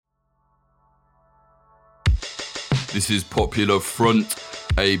This is Popular Front,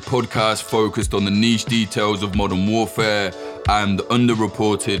 a podcast focused on the niche details of modern warfare and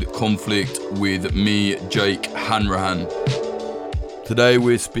underreported conflict with me, Jake Hanrahan. Today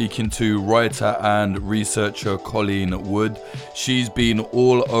we're speaking to writer and researcher Colleen Wood. She's been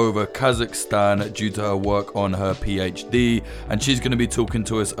all over Kazakhstan due to her work on her PhD, and she's going to be talking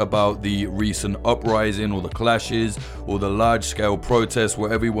to us about the recent uprising or the clashes or the large-scale protests,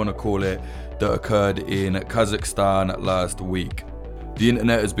 whatever you want to call it, that occurred in Kazakhstan last week. The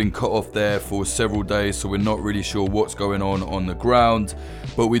internet has been cut off there for several days, so we're not really sure what's going on the ground,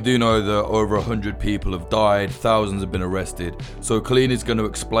 but we do know that over 100 people have died, thousands have been arrested. So Colleen is going to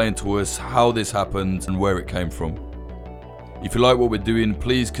explain to us how this happened and where it came from. If you like what we're doing,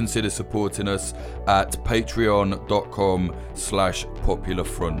 please consider supporting us at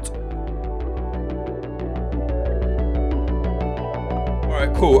patreon.com/popularfront.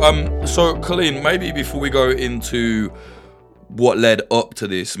 Alright, cool. So Colleen, maybe before we go into what led up to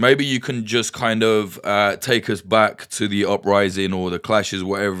this, maybe you can just kind of take us back to the uprising or the clashes,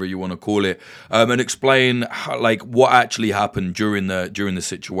 whatever you want to call it, and explain how, like, what actually happened during the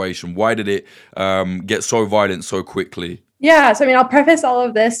situation. Why did it get so violent so quickly? Yeah, so I mean, I'll preface all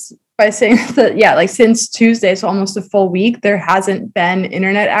of this by saying that, since Tuesday, so almost a full week, there hasn't been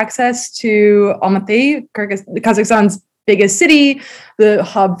internet access to Almaty, Kazakhstan's biggest city, the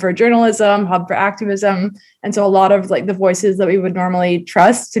hub for journalism, hub for activism. And so a lot of like the voices that we would normally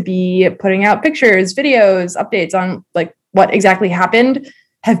trust to be putting out pictures, videos, updates on like what exactly happened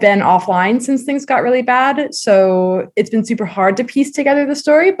have been offline since things got really bad. So it's been super hard to piece together the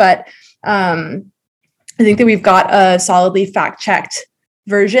story, but I think that we've got a solidly fact-checked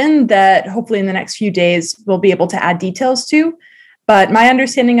version that hopefully in the next few days we'll be able to add details to. But my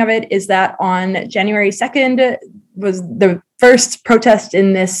understanding of it is that on January 2nd was the first protest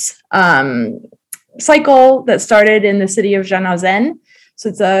in this cycle that started in the city of Zhanaozen. So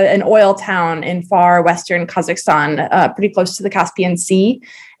it's an oil town in far western Kazakhstan, pretty close to the Caspian Sea.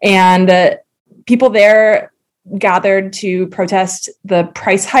 And people there gathered to protest the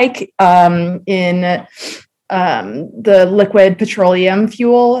price hike in the liquid petroleum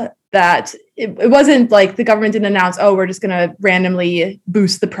fuel that it wasn't like the government didn't announce, we're just going to randomly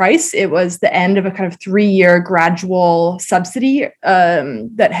boost the price. It was the end of a kind of 3-year gradual subsidy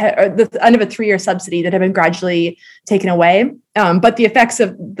the end of a 3-year subsidy that had been gradually taken away. But the effects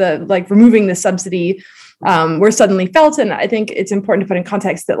of the removing the subsidy were suddenly felt. And I think it's important to put in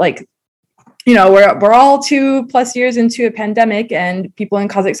context that we're all 2+ years into a pandemic, and people in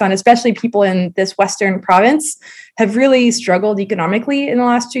Kazakhstan, especially people in this Western province, have really struggled economically in the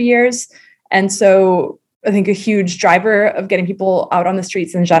last 2 years. And so I think a huge driver of getting people out on the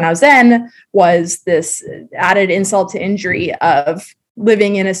streets in Zhanaozen was this added insult to injury of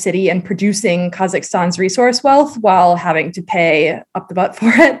living in a city and producing Kazakhstan's resource wealth while having to pay up the butt for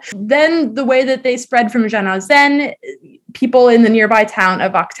it. Then the way that they spread from Zhanaozen, people in the nearby town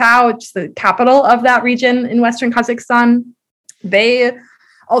of Aktau, which is the capital of that region in Western Kazakhstan, they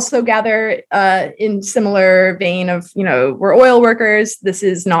also gather in similar vein of, we're oil workers, this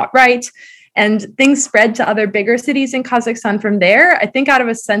is not right. And things spread to other bigger cities in Kazakhstan from there, I think out of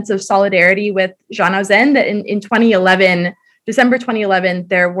a sense of solidarity with Zhanaozen, that in 2011, December 2011,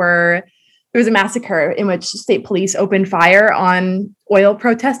 there was a massacre in which state police opened fire on oil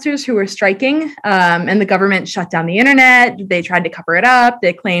protesters who were striking, and the government shut down the internet. They tried to cover it up.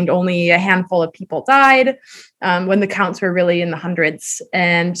 They claimed only a handful of people died when the counts were really in the hundreds.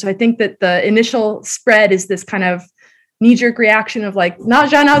 And so I think that the initial spread is this kind of knee-jerk reaction of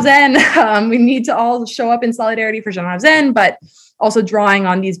not Zhanaozen. We need to all show up in solidarity for Zhanaozen, but also drawing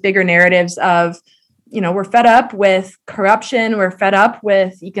on these bigger narratives of, we're fed up with corruption. We're fed up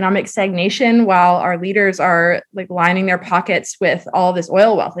with economic stagnation while our leaders are lining their pockets with all this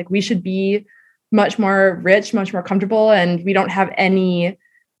oil wealth. We should be much more rich, much more comfortable, and we don't have any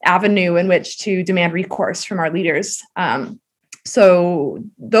avenue in which to demand recourse from our leaders. So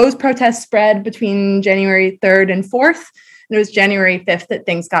those protests spread between January 3rd and 4th. And it was January 5th that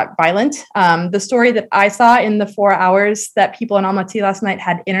things got violent. The story that I saw in the 4 hours that people in Almaty last night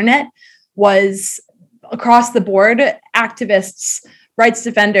had internet was across the board, activists, rights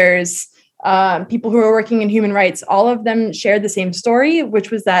defenders, people who are working in human rights, all of them shared the same story,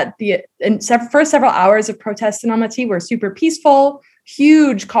 which was that the first several hours of protests in Almaty were super peaceful.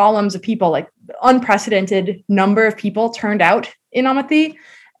 Huge columns of people, unprecedented number of people turned out in Almaty.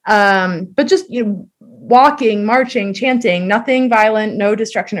 But just walking, marching, chanting, nothing violent, no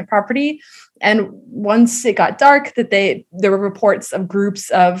destruction of property. And once it got dark, there were reports of groups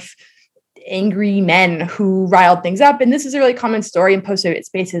of angry men who riled things up. And this is a really common story in post-Soviet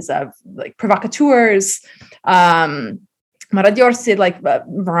spaces of like provocateurs, marodeurs, like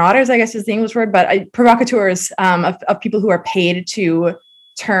marauders, I guess is the English word, but provocateurs of people who are paid to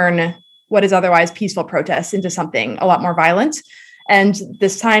turn what is otherwise peaceful protests into something a lot more violent. And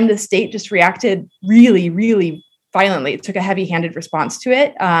this time the state just reacted really, really violently. It took a heavy-handed response to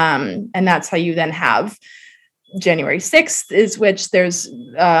it. And that's how you then have January 6th, is which there's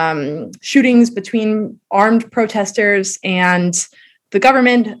shootings between armed protesters and the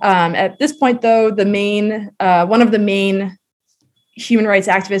government. At this point, though, one of the main human rights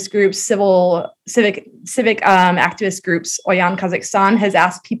activist groups, civic activist groups, Oyan Kazakhstan, has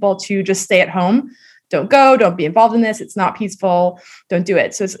asked people to just stay at home. Don't go, don't be involved in this. It's not peaceful. Don't do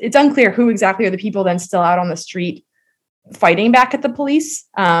it. So it's unclear who exactly are the people then still out on the street fighting back at the police.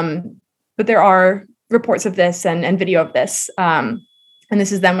 But there are reports of this and video of this. And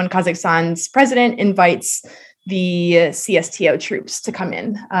this is then when Kazakhstan's president invites the CSTO troops to come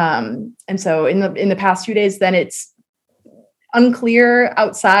in. And so in the past few days, then it's unclear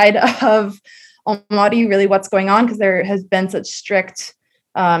outside of Almaty really what's going on, because there has been such strict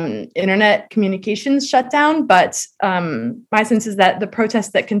internet communications shutdown. But my sense is that the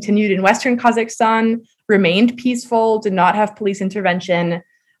protests that continued in Western Kazakhstan remained peaceful, did not have police intervention.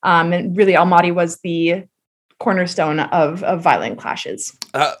 And really Almaty was the cornerstone of violent clashes.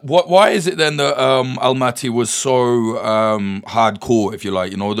 Why is it then that Almaty was so hardcore, if you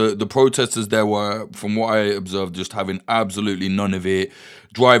like? You know, the protesters there were, from what I observed, just having absolutely none of it,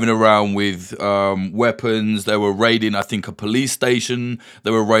 driving around with weapons. They were raiding, I think, a police station. They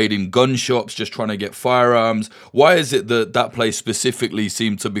were raiding gun shops, just trying to get firearms. Why is it that place specifically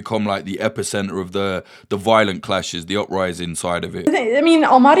seemed to become like the epicenter of the violent clashes, the uprising side of it? I mean,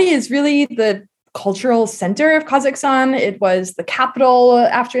 Almaty is really the cultural center of Kazakhstan. It was the capital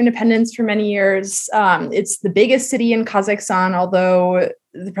after independence for many years. It's the biggest city in Kazakhstan, although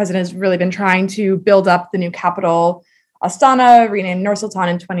the president has really been trying to build up the new capital. Astana, renamed Nur Sultan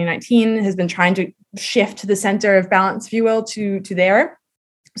in 2019, has been trying to shift the center of balance, if you will, to there.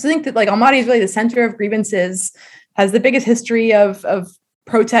 So I think that like Almaty is really the center of grievances, has the biggest history of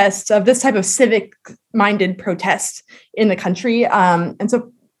protests, of this type of civic-minded protest in the country. And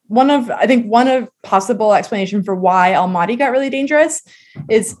so one of possible explanation for why Almaty got really dangerous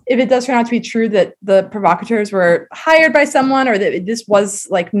is if it does turn out to be true that the provocateurs were hired by someone, or that this was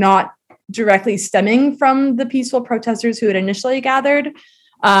like not directly stemming from the peaceful protesters who had initially gathered,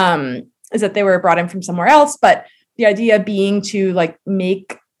 is that they were brought in from somewhere else. But the idea being to like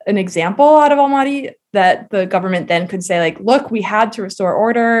make an example out of Almaty, that the government then could say like, look, we had to restore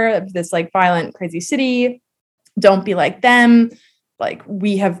order of this like violent, crazy city. Don't be like them. Like,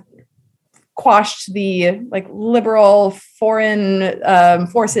 we have quashed the like liberal foreign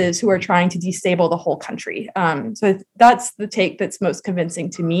forces who are trying to destabilize the whole country. So that's the take that's most convincing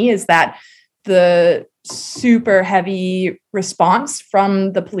to me, is that the super heavy response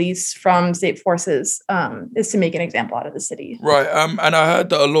from the police, from state forces, is to make an example out of the city. Right. And I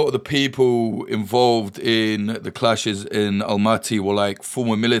heard that a lot of the people involved in the clashes in Almaty were like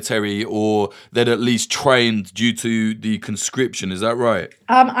former military, or they'd at least trained due to the conscription. Is that right?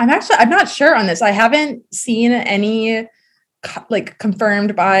 I'm not sure on this. I haven't seen any like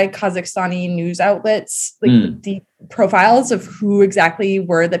confirmed by Kazakhstani news outlets, like deep profiles of who exactly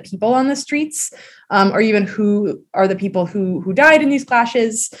were the people on the streets, or even who are the people who died in these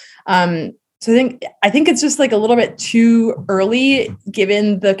clashes. So I think it's just like a little bit too early,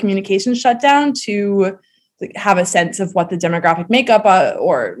 given the communication shutdown, to like have a sense of what the demographic makeup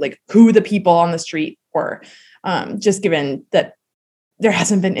or like who the people on the street were, just given that there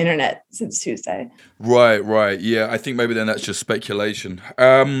hasn't been internet since Tuesday. Right. Yeah, I think maybe then that's just speculation.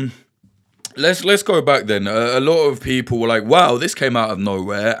 Let's go back then. A lot of people were like, wow, this came out of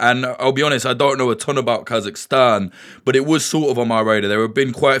nowhere. And I'll be honest, I don't know a ton about Kazakhstan, but it was sort of on my radar. There have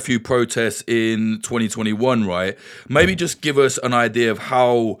been quite a few protests in 2021, right? Maybe just give us an idea of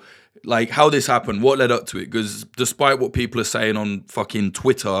how this happened, what led up to it. Because despite what people are saying on fucking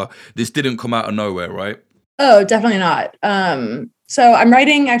Twitter, this didn't come out of nowhere, right? Oh, definitely not. So I'm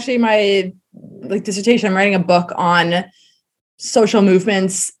writing actually my dissertation. I'm writing a book on social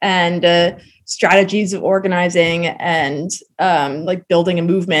movements and strategies of organizing and building a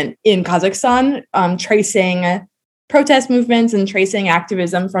movement in Kazakhstan, tracing protest movements and tracing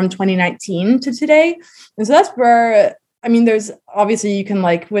activism from 2019 to today. And so that's where, I mean, there's obviously you can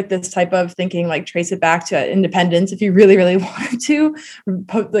with this type of thinking, trace it back to independence if you really, really wanted to,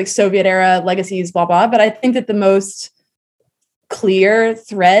 Soviet era legacies, blah, blah. But I think that the most clear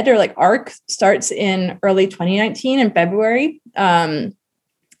thread or arc starts in early 2019 in February.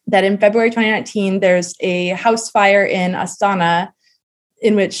 that in February 2019, there's a house fire in Astana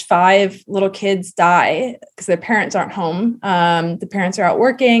in which 5 little kids die because their parents aren't home. The parents are out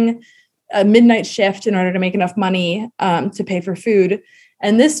working a midnight shift in order to make enough money to pay for food.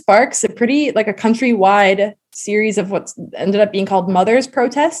 And this sparks a countrywide series of what's ended up being called mothers'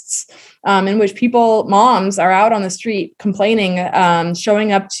 protests, in which moms are out on the street complaining,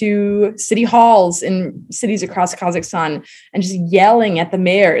 showing up to city halls in cities across Kazakhstan and just yelling at the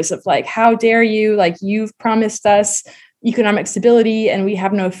mayors of like, how dare you? Like, you've promised us economic stability and we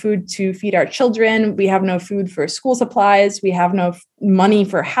have no food to feed our children. We have no food for school supplies. We have no money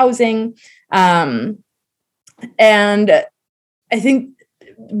for housing. And I think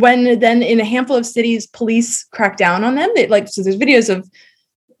when then in a handful of cities, police crack down on them, so there's videos of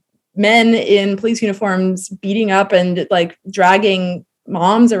men in police uniforms beating up and like dragging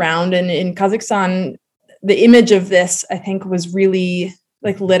moms around. And in Kazakhstan, the image of this, I think, was really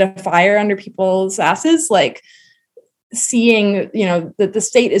like lit a fire under people's asses, like seeing, that the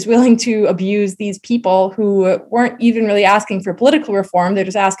state is willing to abuse these people who weren't even really asking for political reform. They're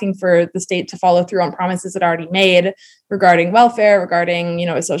just asking for the state to follow through on promises it already made regarding welfare, regarding,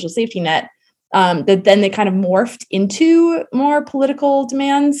 a social safety net, that then they kind of morphed into more political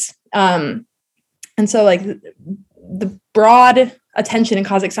demands. And so like the broad attention in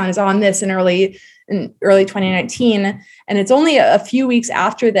Kazakhstan is on this in early 2019. And it's only a few weeks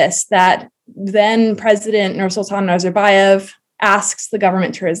after this that then President Nursultan Nazarbayev asks the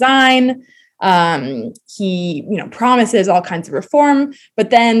government to resign. He, promises all kinds of reform, but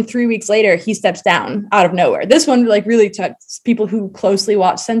then 3 weeks later, he steps down out of nowhere. This one really took people who closely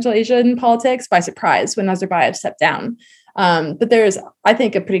watch Central Asian politics by surprise when Nazarbayev stepped down. But there's, I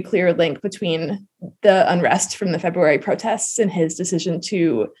think, a pretty clear link between the unrest from the February protests and his decision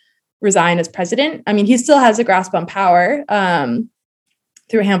to resign as president. I mean, he still has a grasp on power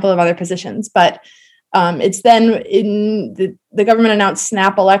through a handful of other positions, but it's then in the government announced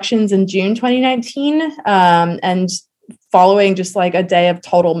snap elections in June 2019, and following just like a day of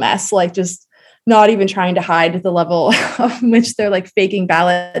total mess, like just not even trying to hide the level of which they're like faking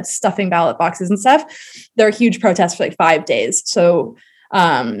ballots, stuffing ballot boxes and stuff. There are huge protests for like 5 days. So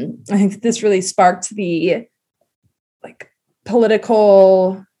I think this really sparked the like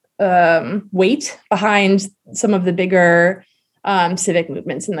political weight behind some of the bigger civic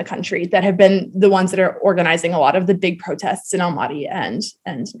movements in the country that have been the ones that are organizing a lot of the big protests in Almaty and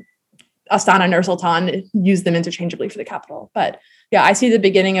Astana, Nur-Sultan, use them interchangeably for the capital. But yeah, I see the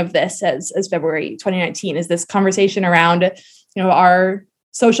beginning of this as February 2019 is this conversation around, our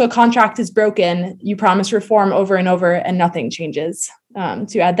social contract is broken. You promise reform over and over and nothing changes.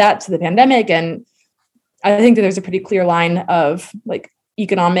 To add that to the pandemic. And I think that there's a pretty clear line of like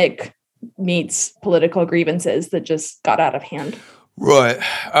economic meets political grievances that just got out of hand. Right.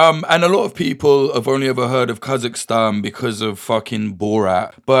 And a lot of people have only ever heard of Kazakhstan because of fucking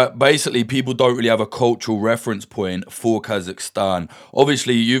Borat. But basically, people don't really have a cultural reference point for Kazakhstan.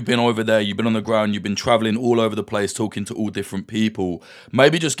 Obviously, you've been over there, you've been on the ground, you've been traveling all over the place, talking to all different people.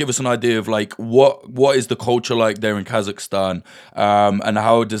 Maybe just give us an idea of like, what is the culture like there in Kazakhstan? And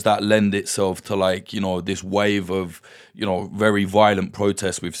how does that lend itself to like, this wave of, very violent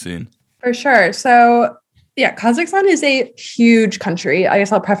protests we've seen? For sure. So yeah, Kazakhstan is a huge country. I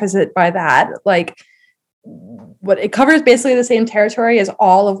guess I'll preface it by that. Like, what it covers basically the same territory as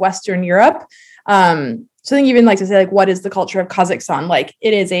all of Western Europe. So I think even like to say, like, what is the culture of Kazakhstan? Like,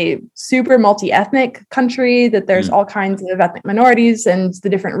 it is a super multi-ethnic country that there's all kinds of ethnic minorities, and the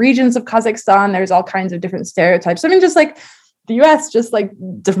different regions of Kazakhstan, there's all kinds of different stereotypes. I mean, just like the US, just like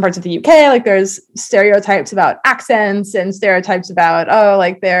different parts of the UK, like there's stereotypes about accents and stereotypes about,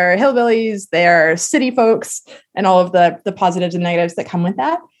 like they're hillbillies, they're city folks, and all of the positives and negatives that come with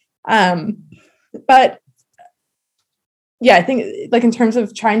that. But yeah, I think like in terms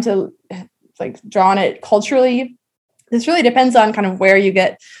of trying to like draw on it culturally, this really depends on kind of where you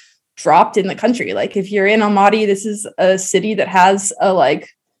get dropped in the country. Like if you're in Almaty, this is a city that has a like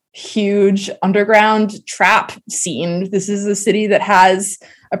huge underground trap scene. This is a city that has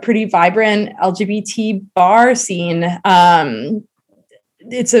a pretty vibrant LGBT bar scene.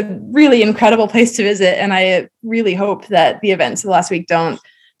 It's a really incredible place to visit, and I really hope that the events of the last week don't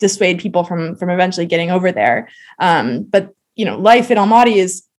dissuade people from eventually getting over there. But life in Almaty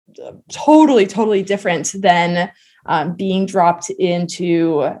is totally different than being dropped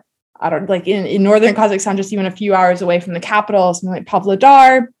into in northern Kazakhstan, just even a few hours away from the capital, something like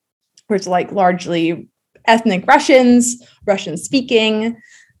Pavlodar, where it's like largely ethnic Russian speaking.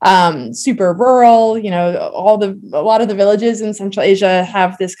 super rural. A lot of the villages in Central Asia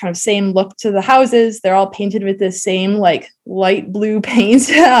have this kind of same look to the houses. They're all painted with this same like light blue paint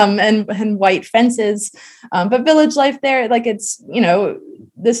and white fences. But village life there, like it's,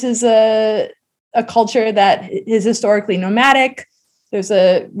 this is a culture that is historically nomadic. There's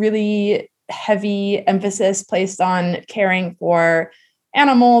a really heavy emphasis placed on caring for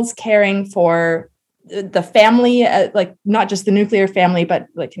animals, caring for the family, like not just the nuclear family, but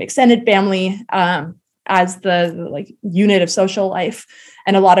like an extended family as the like unit of social life,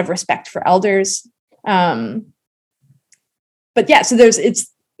 and a lot of respect for elders. But yeah, so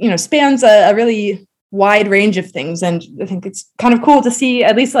spans a really wide range of things. And I think it's kind of cool to see,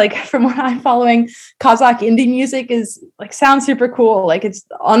 at least like from what I'm following, Kazakh indie music is like, sounds super cool. Like it's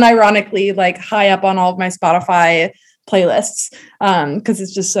unironically like high up on all of my Spotify playlists because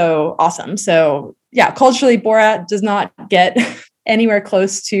it's just so awesome. So yeah, culturally, Borat does not get anywhere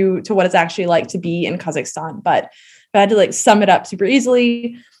close to what it's actually like to be in Kazakhstan. But if I had to like sum it up super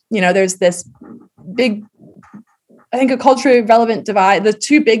easily, there's this big, I think, a culturally relevant divide. The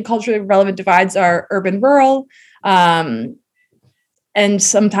two big culturally relevant divides are urban-rural. And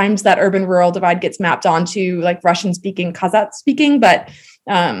sometimes that urban-rural divide gets mapped onto like Russian-speaking, Kazakh-speaking. But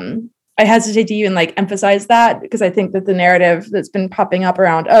I hesitate to even like emphasize that, because I think that the narrative that's been popping up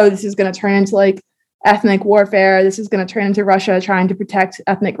around, this is going to turn into like ethnic warfare, this is going to turn into Russia trying to protect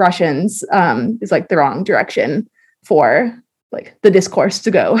ethnic Russians, is like the wrong direction for like the discourse to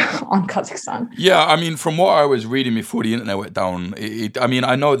go on Kazakhstan. Yeah, I mean, from what I was reading before the internet went down,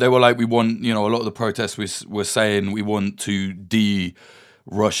 I know they were like, we want, a lot of the protests were saying we want to de-Russia-fy,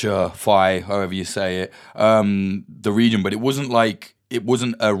 however you say it, the region, but it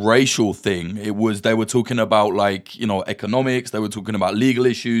wasn't a racial thing. They were talking about like, economics, they were talking about legal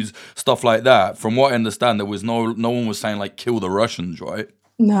issues, stuff like that. From what I understand, there was no one was saying like kill the Russians, right?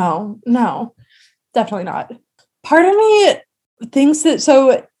 No, definitely not. Part of me thinks that,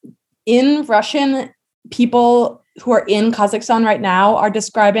 so in Russian, people who are in Kazakhstan right now are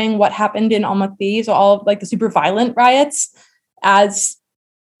describing what happened in Almaty, so all of like the super violent riots, as,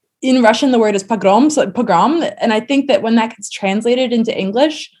 in Russian, the word is pogrom, so pogrom. And I think that when that gets translated into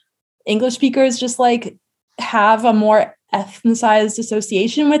English speakers just like have a more ethnicized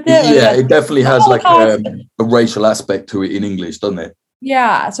association with it. Yeah, it definitely has like a racial aspect to it in English, doesn't it?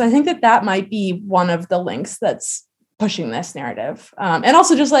 Yeah, so I think that might be one of the links that's pushing this narrative. And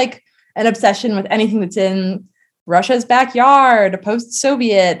also just like an obsession with anything that's in Russia's backyard,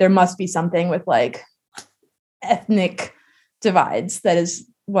 post-Soviet. There must be something with like ethnic divides that is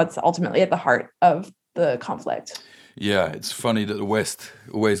what's ultimately at the heart of the conflict. Yeah, it's funny that the West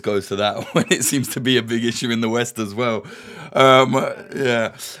always goes to that when it seems to be a big issue in the West as well.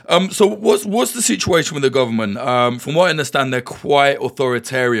 Yeah. So what's the situation with the government? From what I understand, they're quite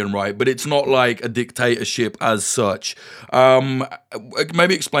authoritarian, right? But it's not like a dictatorship as such.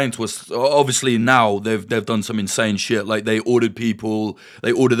 Maybe explain to us. Obviously, now they've done some insane shit. Like they ordered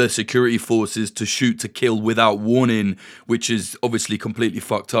their security forces to shoot to kill without warning, which is obviously completely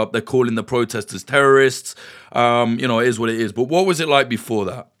fucked up. They're calling the protesters terrorists. It is what it is. But what was it like before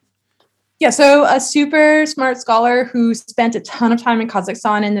that? Yeah, so a super smart scholar who spent a ton of time in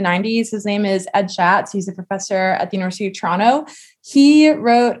Kazakhstan in the 90s, his name is Ed Schatz. He's a professor at the University of Toronto. He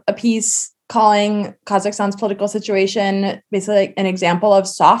wrote a piece calling Kazakhstan's political situation basically like an example of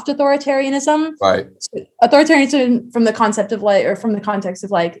soft authoritarianism. Right. So authoritarianism from the concept of like, or from the context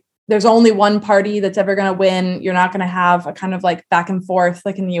of like, there's only one party that's ever going to win. You're not going to have a kind of like back and forth,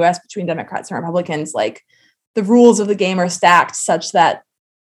 like in the US between Democrats and Republicans. Like the rules of the game are stacked such that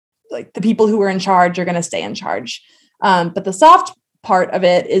like the people who are in charge are going to stay in charge. But the soft part of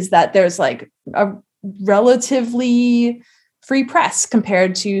it is that there's like a relatively free press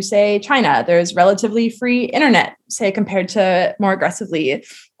compared to, say, China. There's relatively free internet, say, compared to more aggressively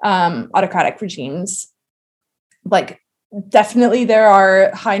autocratic regimes. Like definitely there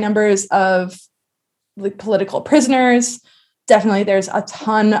are high numbers of like political prisoners. Definitely there's a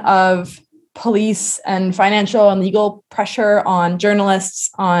ton of police and financial and legal pressure on journalists,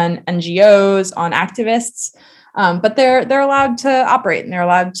 on NGOs, on activists, but they're allowed to operate and they're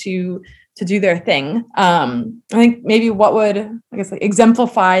allowed to do their thing. I think maybe what would, I guess, like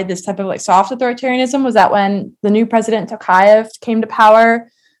exemplify this type of like soft authoritarianism was that when the new president Tokayev came to power,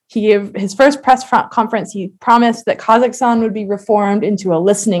 he gave his first press conference. He promised that Kazakhstan would be reformed into a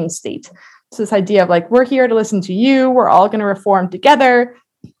listening state. So this idea of like, we're here to listen to you. We're all going to reform together.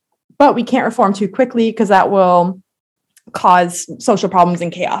 But we can't reform too quickly because that will cause social problems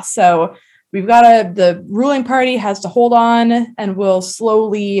and chaos. So the ruling party has to hold on and will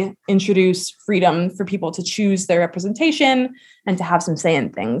slowly introduce freedom for people to choose their representation and to have some say in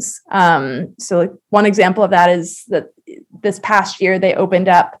things. So like one example of that is that this past year they opened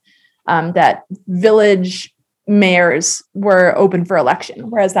up that village mayors were open for election,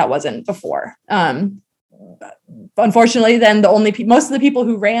 whereas that wasn't before. Unfortunately, then most of the people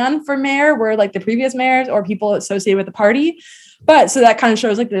who ran for mayor were like the previous mayors or people associated with the party. But so that kind of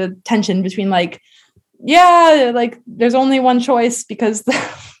shows like the tension between like, yeah, like there's only one choice because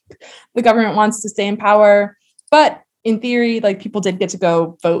the government wants to stay in power. But in theory, like people did get to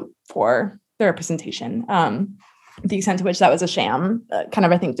go vote for their representation. The extent to which that was a sham kind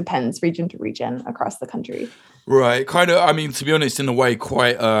of, I think, depends region to region across the country. Right. Kind of, I mean, to be honest, in a way,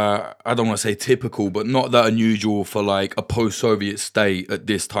 quite, I don't want to say typical, but not that unusual for like a post-Soviet state at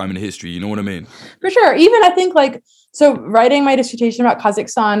this time in history. You know what I mean? For sure. Even I think like, so writing my dissertation about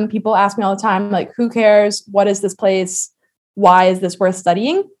Kazakhstan, people ask me all the time, like, who cares? What is this place? Why is this worth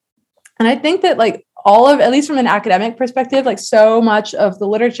studying? And I think that like all of, at least from an academic perspective, like so much of the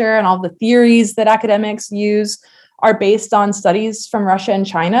literature and all the theories that academics use are based on studies from Russia and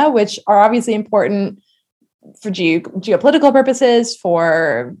China, which are obviously important for geopolitical purposes,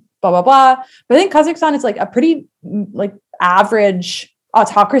 for blah, blah, blah. But I think Kazakhstan is like a pretty like average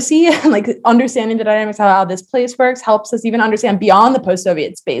autocracy. Like understanding the dynamics of how this place works helps us even understand beyond the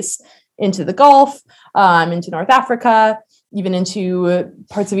post-Soviet space into the Gulf, into North Africa, even into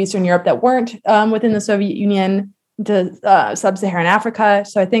parts of Eastern Europe that weren't within the Soviet Union, to sub-Saharan Africa.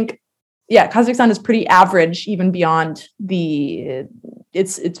 So I think, yeah, Kazakhstan is pretty average even beyond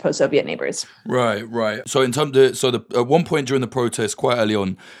its post-Soviet neighbors. Right. So in terms of, at one point during the protest, quite early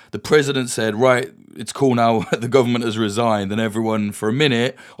on, the president said, right, it's cool now, the government has resigned, and everyone for a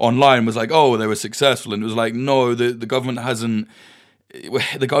minute online was like, oh, they were successful. And it was like, no, the government hasn't,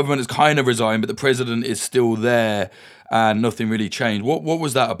 the government has kind of resigned, but the president is still there and nothing really changed. What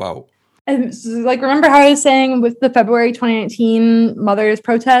was that about? And like, remember how I was saying with the February 2019 mothers'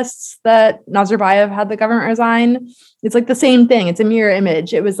 protests that Nazarbayev had the government resign? It's like the same thing. It's a mirror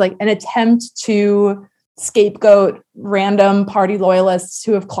image. It was like an attempt to scapegoat random party loyalists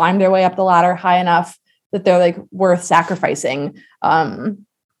who have climbed their way up the ladder high enough that they're like worth sacrificing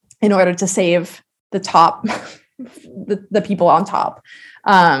in order to save the top, the people on top.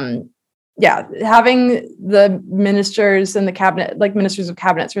 Yeah, having the ministers and the cabinet, like ministers of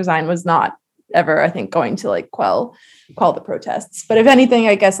cabinets resign was not ever, I think, going to like quell the protests. But if anything,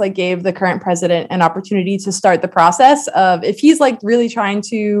 I guess like gave the current president an opportunity to start the process of, if he's like really trying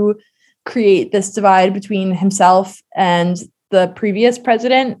to create this divide between himself and the previous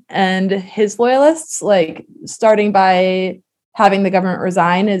president and his loyalists, like starting by having the government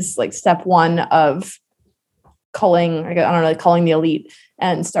resign is like step one of culling the elite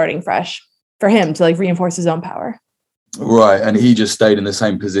and starting fresh for him to like reinforce his own power. Right. And he just stayed in the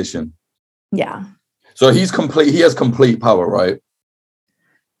same position. Yeah. So he has complete power, right?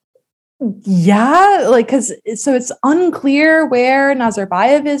 Yeah. Like, so it's unclear where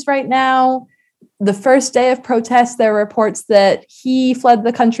Nazarbayev is right now. The first day of protests, there were reports that he fled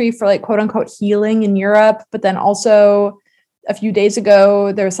the country for like quote unquote healing in Europe, but then also a few days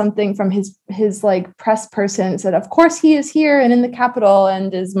ago, there was something from his like press person said, of course he is here and in the capital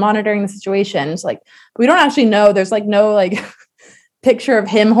and is monitoring the situation. It's like, we don't actually know. There's like no like picture of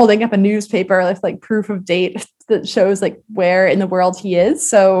him holding up a newspaper with like proof of date that shows like where in the world he is.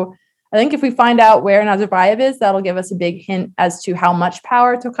 So I think if we find out where Nazarbayev is, that'll give us a big hint as to how much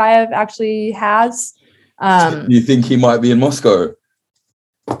power Tokayev actually has. You think he might be in Moscow?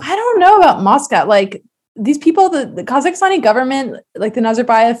 I don't know about Moscow. Like, these people, the Kazakhstani government, like the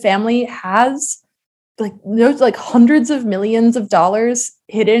Nazarbayev family, has like there's like hundreds of millions of dollars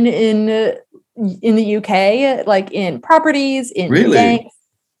hidden in the UK, like in properties, in banks.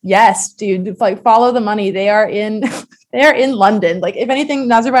 Yes, dude. Like follow the money. They are in London. Like if anything,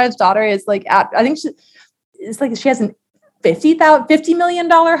 Nazarbayev's daughter is like I think she has an $50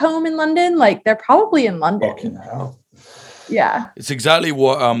 million home in London. Like they're probably in London. Fucking hell. Yeah. It's exactly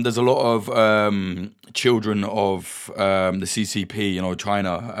what there's a lot of children of the CCP, you know,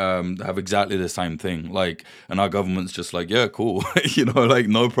 China, have exactly the same thing. Like, and our government's just like, yeah, cool, you know, like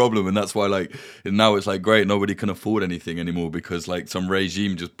no problem. And that's why like now it's like great, nobody can afford anything anymore because like some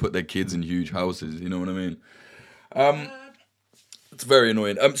regime just put their kids in huge houses. You know what I mean? It's very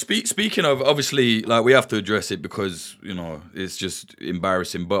annoying. Speaking of, obviously, like we have to address it because you know it's just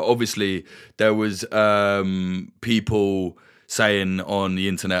embarrassing. But obviously, there was people saying on the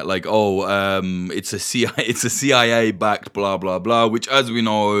internet like, "Oh, it's a CIA backed blah blah blah," which, as we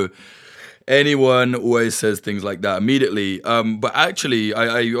know, Anyone always says things like that immediately. But actually,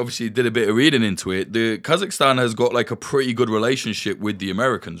 I obviously did a bit of reading into it. The Kazakhstan has got like a pretty good relationship with the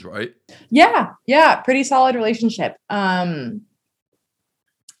Americans, right? Yeah, pretty solid relationship. I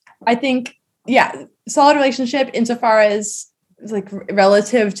think, solid relationship insofar as like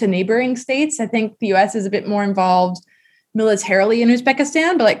relative to neighboring states. I think the US is a bit more involved militarily in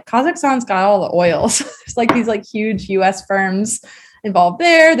Uzbekistan, but like Kazakhstan's got all the oil. So there's like these like huge US firms involved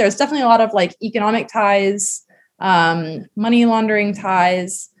there. There's definitely a lot of like economic ties, money laundering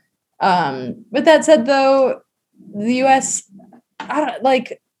ties. With that said, though, the US,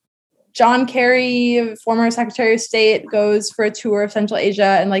 John Kerry, former Secretary of State, goes for a tour of Central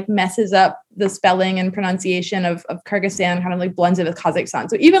Asia and like messes up the spelling and pronunciation of Kyrgyzstan, kind of like blends it with Kazakhstan.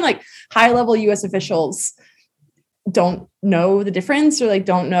 So even like high level US officials don't know the difference or like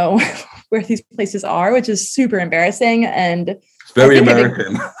don't know where these places are, which is super embarrassing. And it's very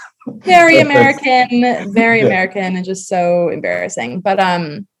American. Very American and just so embarrassing. But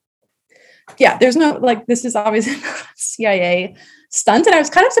there's no like, this is obviously not a CIA stunt. And I was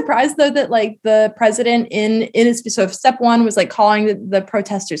kind of surprised though that like the president in his, so step one was like calling the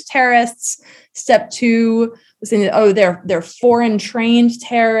protesters terrorists. Step two was saying that, they're foreign trained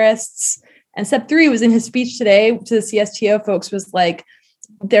terrorists. And step three was in his speech today to the CSTO folks was like,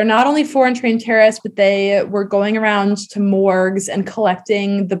 they're not only foreign trained terrorists, but they were going around to morgues and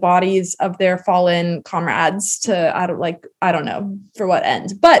collecting the bodies of their fallen comrades to, I don't know for what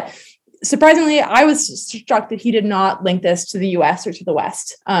end. But surprisingly, I was struck that he did not link this to the US or to the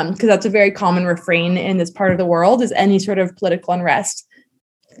West, because that's a very common refrain in this part of the world is any sort of political unrest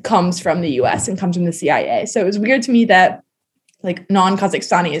comes from the US and comes from the CIA. So it was weird to me that like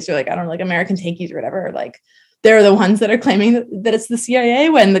non-Kazakhstanis or like, I don't know, like American tankies or whatever, like they're the ones that are claiming that it's the CIA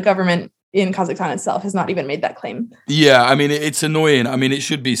when the government in Kazakhstan itself has not even made that claim. Yeah, I mean, it's annoying. I mean, it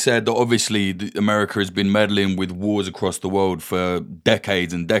should be said that obviously America has been meddling with wars across the world for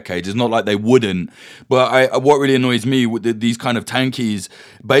decades and decades. It's not like they wouldn't. But what really annoys me with these kind of tankies,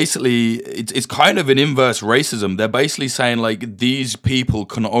 basically, it's kind of an inverse racism. They're basically saying, like, these people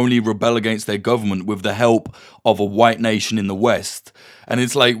can only rebel against their government with the help of a white nation in the West. And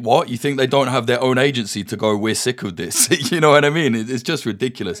it's like, what? You think they don't have their own agency to go, we're sick of this? You know what I mean? It's just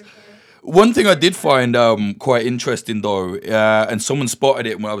ridiculous. One thing I did find quite interesting though, and someone spotted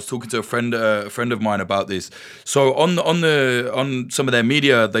it when I was talking to a friend of mine about this. So on some of their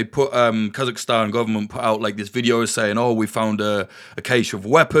media, they put Kazakhstan government put out like this video saying, "Oh, we found a cache of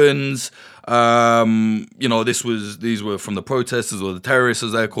weapons." These were from the protesters or the terrorists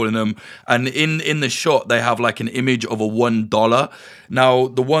as they're calling them. And in the shot, they have like an image of a $1. Now,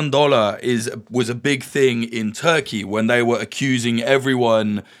 the $1 was a big thing in Turkey when they were accusing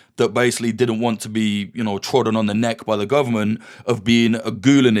everyone that basically didn't want to be, trodden on the neck by the government of being a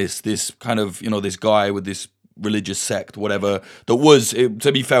Gulenist, this kind of, this guy with this religious sect, whatever, that was,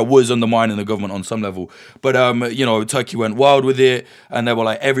 to be fair, was undermining the government on some level. But, Turkey went wild with it, and they were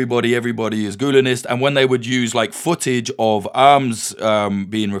like, everybody is Gulenist. And when they would use, like, footage of arms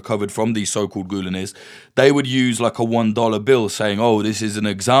being recovered from these so-called Gulenists, they would use, like, a $1 bill saying, oh, this is an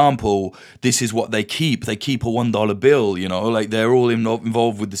example. This is what they keep. They keep a $1 bill, like, they're all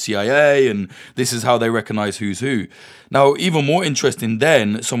involved with the CIA, and this is how they recognize who's who. Now, even more interesting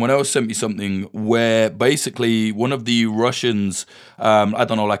then, someone else sent me something where basically one of the Russians, I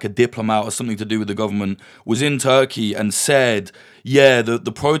don't know, like a diplomat or something to do with the government, was in Turkey and said, yeah,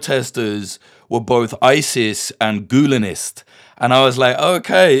 the protesters were both ISIS and Gulenist. And I was like,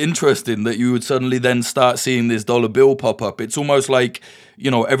 okay, interesting that you would suddenly then start seeing this dollar bill pop up. It's almost like,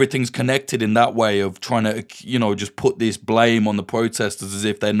 everything's connected in that way of trying to, just put this blame on the protesters as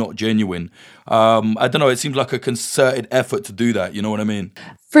if they're not genuine. I don't know. It seems like a concerted effort to do that. You know what I mean?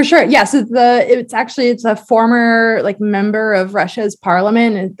 For sure. Yeah. So it's a former member of Russia's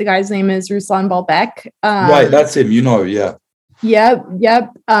parliament. The guy's name is Ruslan Balbek. Right. That's him. Yeah. Yep.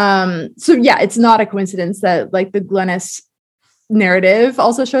 So yeah, it's not a coincidence that the Gulenist narrative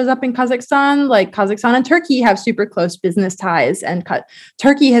also shows up in Kazakhstan. Like Kazakhstan and Turkey have super close business ties, and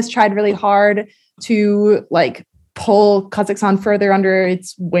Turkey has tried really hard to pull Kazakhstan further under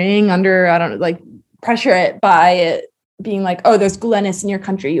its wing, pressure it by being oh, there's Gulenists in your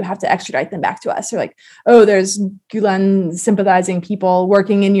country, you have to extradite them back to us, or oh, there's Gulen sympathizing people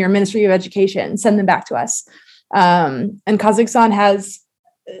working in your Ministry of Education, send them back to us. And Kazakhstan has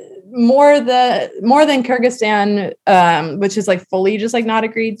more than Kyrgyzstan, which is fully just not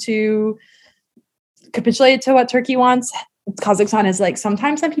agreed to capitulate to what Turkey wants. Kazakhstan has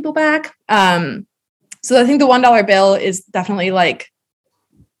sometimes sent people back. So I think the $1 bill is definitely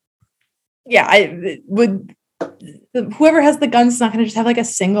whoever has the guns is not going to just have like a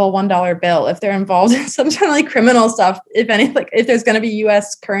single $1 bill if they're involved in some kind of like criminal stuff. If any, like if there's going to be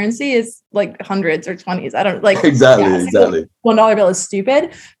U.S. currency, it's like hundreds or 20s. I don't like exactly. $1 bill is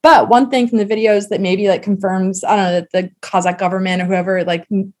stupid. But one thing from the videos that maybe like confirms, I don't know, that the Kazakh government or whoever like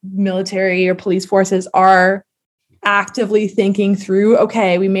military or police forces are actively thinking through,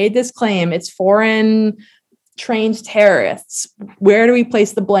 okay, we made this claim, it's foreign trained terrorists. Where do we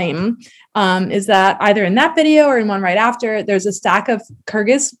place the blame? Is that either in that video or in one right after, there's a stack of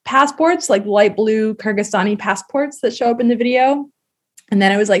Kyrgyz passports, like light blue Kyrgyzstani passports that show up in the video. And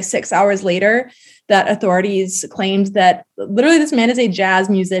then it was like 6 hours later that authorities claimed that literally this man is a jazz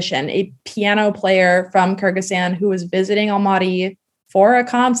musician, a piano player from Kyrgyzstan who was visiting Almaty for a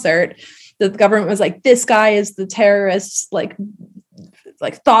concert. The government was like, this guy is the terrorist, like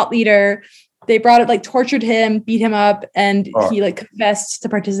thought leader. They brought it, like tortured him, beat him up, and he like confessed to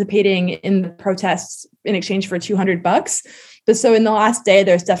participating in the protests in exchange for $200. But so in the last day,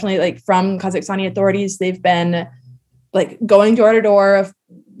 there's definitely like from Kazakhstani authorities, they've been like going door to door of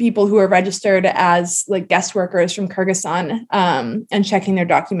people who are registered as like guest workers from Kyrgyzstan and checking their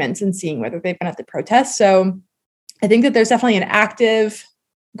documents and seeing whether they've been at the protests. So I think that there's definitely an active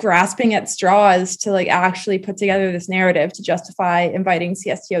grasping at straws to like actually put together this narrative to justify inviting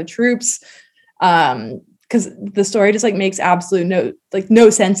CSTO troops. Because the story just like makes absolute no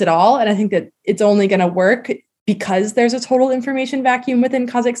sense at all. And I think that it's only going to work because there's a total information vacuum within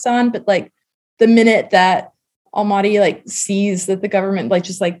Kazakhstan. But like the minute that Almaty like sees that the government like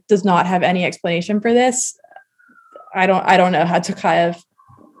just like does not have any explanation for this, I don't know how Tokayev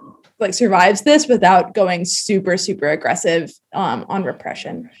like survives this without going super, super aggressive on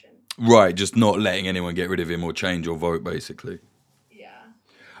repression. Right, just not letting anyone get rid of him or change your vote, basically.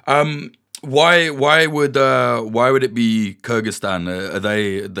 Yeah. Why would it be Kyrgyzstan? Are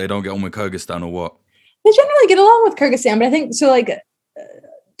they don't get on with Kyrgyzstan or what? They generally get along with Kyrgyzstan, but I think so. Like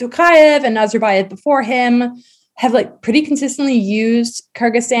Tokayev and Nazarbayev before him have like pretty consistently used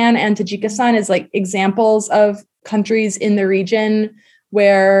Kyrgyzstan and Tajikistan as like examples of countries in the region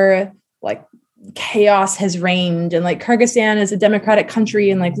where like chaos has reigned, and like Kyrgyzstan is a democratic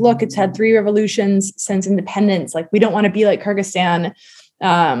country, and like look, it's had 3 revolutions since independence. Like we don't want to be like Kyrgyzstan.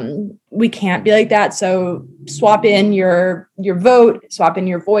 We can't be like that. So swap in your vote, swap in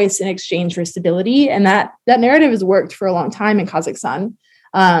your voice in exchange for stability. And that narrative has worked for a long time in Kazakhstan.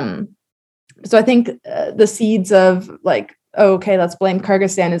 So I think the seeds of like, oh, okay, let's blame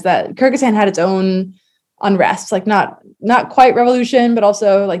Kyrgyzstan is that Kyrgyzstan had its own unrest, like not quite revolution, but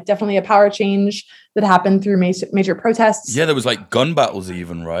also like definitely a power change that happened through major protests. Yeah, there was like gun battles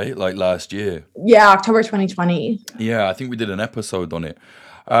even, right? Like last year. Yeah, October 2020. Yeah, I think we did an episode on it.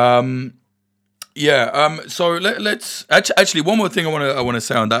 So let's actually one more thing I want to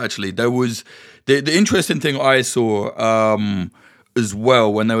say on that. Actually, there was the interesting thing I saw as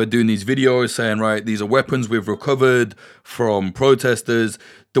well when they were doing these videos saying, right, these are weapons we've recovered from protesters.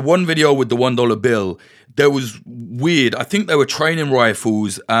 The one video with the $1 bill, there was weird. I think they were training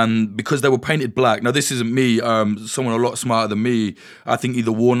rifles, and because they were painted black. Now, this isn't me. Someone a lot smarter than me, I think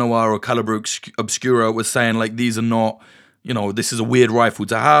either War Noir or Caliber Obscura was saying, like, these are not, this is a weird rifle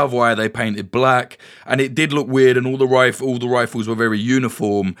to have. Why are they painted black? And it did look weird, and all the rifles were very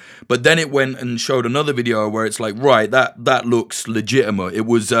uniform. But then it went and showed another video where it's like, right, that looks legitimate. It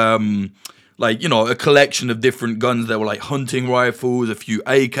was a collection of different guns. There were like hunting rifles, a few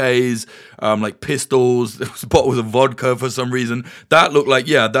AKs, like pistols. There was bottles of vodka for some reason. That looked like,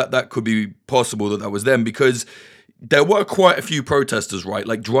 that could be possible that was them, because there were quite a few protesters, right?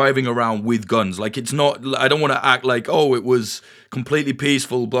 Like driving around with guns. Like it's not, I don't want to act like, oh, it was completely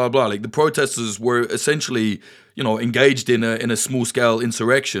peaceful, blah, blah. Like the protesters were essentially, engaged in a small scale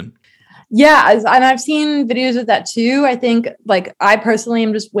insurrection. Yeah, and I've seen videos of that too. I think, like, I personally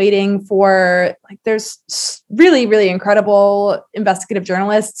am just waiting for, like, there's really, really incredible investigative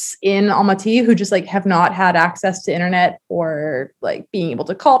journalists in Almaty who just, like, have not had access to internet or, like, being able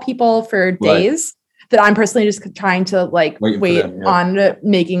to call people for days. That I'm personally just trying to, like, wait on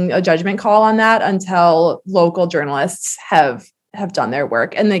making a judgment call on that until local journalists have done their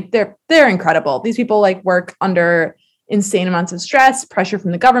work. And, like, they're incredible. These people, like, work under insane amounts of stress, pressure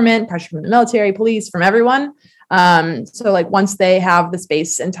from the government, pressure from the military, police, from everyone. So like once they have the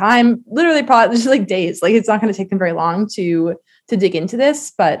space and time, literally probably just like days, like it's not going to take them very long to dig into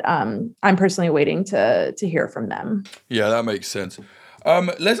this, but I'm personally waiting to hear from them. Yeah, that makes sense.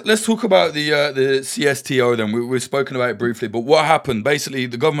 Let's talk about the CSTO then. We've spoken about it briefly, but what happened? Basically,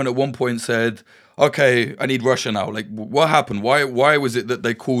 the government at one point said, okay, I need Russia now. Like what happened? Why was it that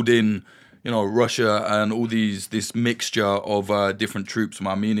they called in Russia and all this mixture of different troops from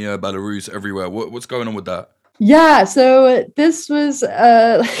Armenia, Belarus, everywhere? What's going on with that? Yeah, so this was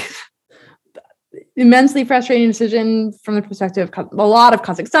immensely frustrating decision from the perspective of a lot of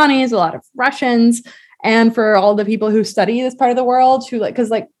Kazakhstanis, a lot of Russians, and for all the people who study this part of the world, who like,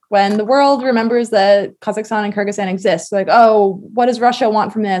 because like when the world remembers that Kazakhstan and Kyrgyzstan exist, like, oh, what does Russia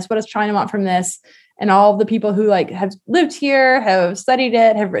want from this? What does China want from this? And all of the people who like have lived here, have studied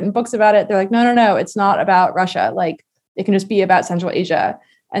it, have written books about it, they're like, no, it's not about Russia. Like, it can just be about Central Asia.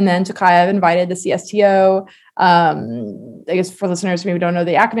 And then Tokayev invited the CSTO. I guess for listeners who maybe don't know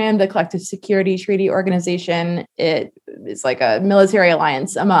the acronym, the Collective Security Treaty Organization. It is like a military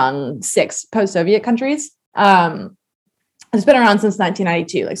alliance among 6 post-Soviet countries. It's been around since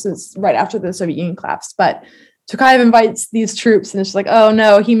 1992, like since right after the Soviet Union collapsed. But Tokayev invites these troops, and it's like, oh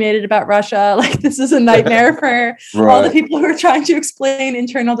no, he made it about Russia. Like, this is a nightmare for all the people who are trying to explain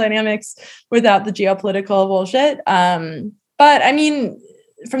internal dynamics without the geopolitical bullshit. But I mean,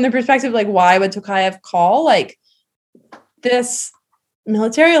 from the perspective, like, why would Tokayev call? Like, this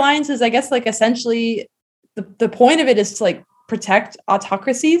military alliance is, I guess, like, essentially the point of it is to like protect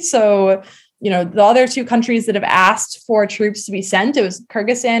autocracy. So, you know, the other 2 countries that have asked for troops to be sent, it was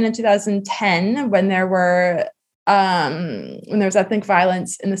Kyrgyzstan in 2010 when there was ethnic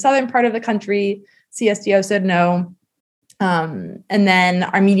violence in the southern part of the country. CSTO said no. And then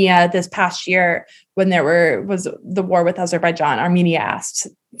Armenia this past year, when there was the war with Azerbaijan, Armenia asked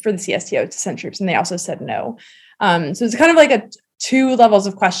for the CSTO to send troops, and they also said no. So it's kind of like 2 levels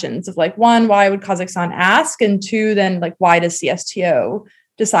of questions of like, 1, why would Kazakhstan ask? And 2, then like, why does CSTO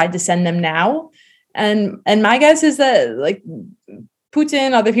decide to send them now? And my guess is that like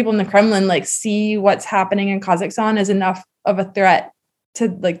Putin, other people in the Kremlin, like see what's happening in Kazakhstan as enough of a threat to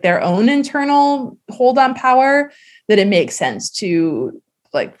like their own internal hold on power that it makes sense to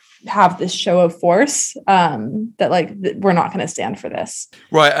like have this show of force, that like we're not going to stand for this.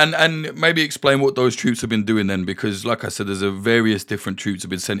 Right, and maybe explain what those troops have been doing then, because like I said, there's various different troops have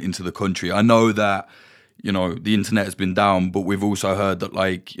been sent into the country. I know that, you know, the internet has been down, but we've also heard that,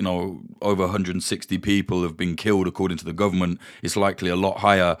 like, you know, over 160 people have been killed according to the government. It's likely a lot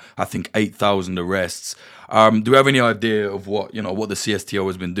higher. I think 8,000 arrests. Do we have any idea of what the CSTO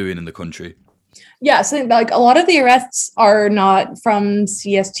has been doing in the country? Yeah, so like a lot of the arrests are not from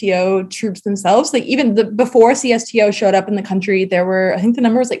CSTO troops themselves. Like even before CSTO showed up in the country, there were, I think the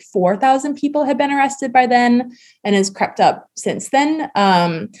number was like 4,000 people had been arrested by then, and has crept up since then.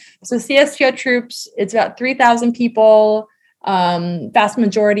 So CSTO troops, it's about 3,000 people, vast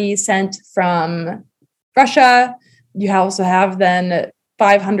majority sent from Russia. You also have then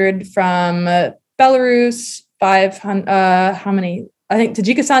 500 from Belarus, 500, how many? I think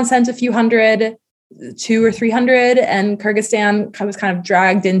Tajikistan sent a few hundred, 200 or 300, and Kyrgyzstan was kind of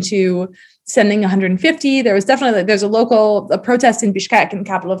dragged into sending 150. There was definitely, there's a protest in Bishkek, in the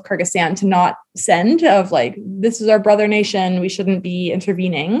capital of Kyrgyzstan, to not send, of like, this is our brother nation, we shouldn't be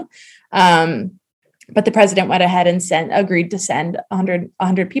intervening. But the president went ahead and agreed to send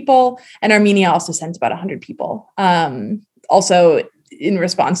 100 people, and Armenia also sent about 100 people. Also in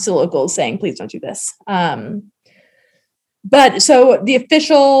response to locals saying, please don't do this. But so the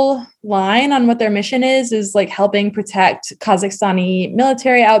official line on what their mission is like helping protect Kazakhstani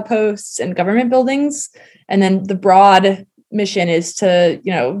military outposts and government buildings. And then the broad mission is to,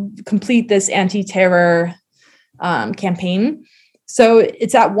 you know, complete this anti-terror campaign. So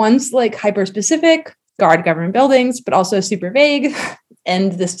it's at once like hyper specific, guard government buildings, but also super vague,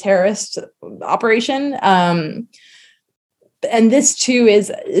 and this terrorist operation. And this too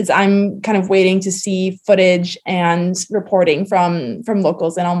is I'm kind of waiting to see footage and reporting from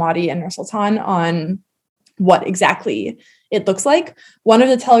locals in Almaty and Nur-Sultan on what exactly it looks like. One of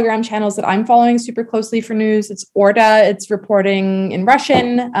the Telegram channels that I'm following super closely for news, it's Orda. It's reporting in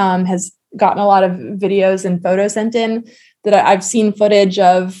Russian, has gotten a lot of videos and photos sent in that I've seen footage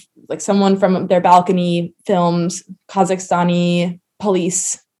of, like someone from their balcony films Kazakhstani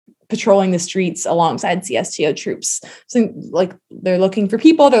police patrolling the streets alongside CSTO troops. So like they're looking for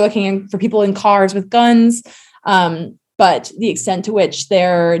people in cars with guns. But the extent to which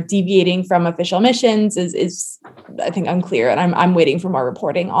they're deviating from official missions is I think unclear. And I'm waiting for more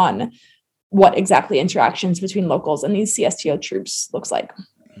reporting on what exactly interactions between locals and these CSTO troops looks like.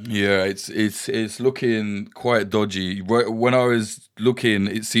 Yeah, it's looking quite dodgy. When I was looking,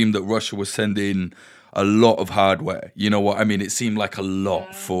 it seemed that Russia was sending a lot of hardware. You know what I mean? It seemed like a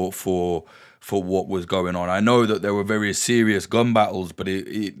lot for what was going on. I know that there were very serious gun battles, but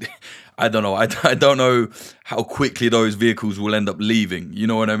I don't know. I don't know how quickly those vehicles will end up leaving. You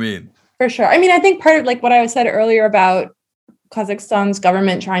know what I mean? For sure. I mean, I think part of like what I said earlier about Kazakhstan's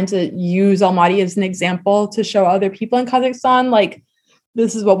government trying to use Almaty as an example to show other people in Kazakhstan, like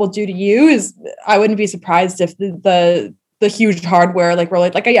this is what we'll do to you, is I wouldn't be surprised if the huge hardware, like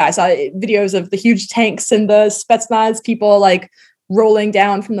rolling, like, yeah, I saw videos of the huge tanks and the Spetsnaz people like rolling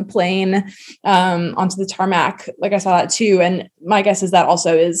down from the plane onto the tarmac. Like I saw that too. And my guess is that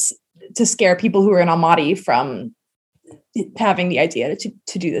also is to scare people who are in Almaty from having the idea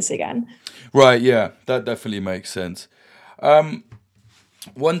to do this again. Right. Yeah, that definitely makes sense.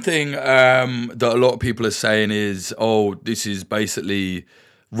 One thing that a lot of people are saying is, oh, this is basically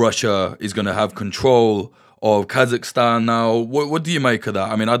Russia is going to have control of Kazakhstan now. What do you make of that?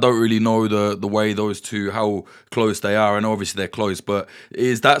 I mean, I don't really know the way those two, how close they are. I know obviously they're close, but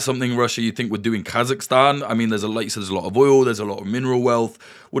is that something Russia you think would do in Kazakhstan? I mean, like you said, there's a lot of oil, there's a lot of mineral wealth.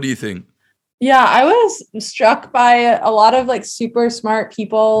 What do you think? Yeah, I was struck by a lot of like super smart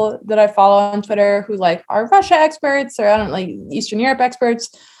people that I follow on Twitter who like are Russia experts or I don't know, like Eastern Europe experts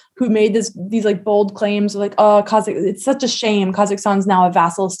who made these like bold claims of like, oh, it's such a shame Kazakhstan's now a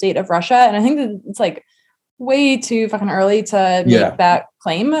vassal state of Russia. And I think that it's like way too fucking early to make that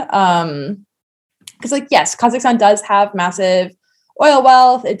claim. Because like, yes, Kazakhstan does have massive oil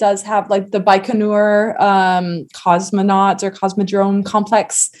wealth. It does have like the Baikonur cosmonauts or cosmodrome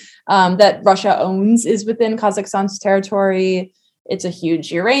complex that Russia owns is within Kazakhstan's territory. It's a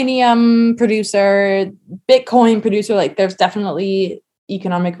huge uranium producer, Bitcoin producer. Like there's definitely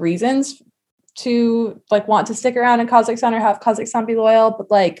economic reasons to like want to stick around in Kazakhstan or have Kazakhstan be loyal.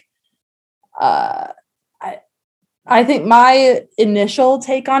 But like, I think my initial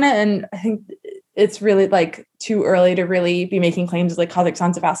take on it, and I think it's really like too early to really be making claims like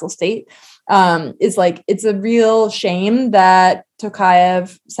Kazakhstan's a vassal state, is like, it's a real shame that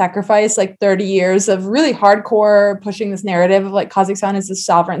Tokayev sacrificed like 30 years of really hardcore pushing this narrative of like Kazakhstan is a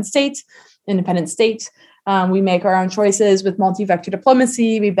sovereign state, independent state. We make our own choices with multi-vector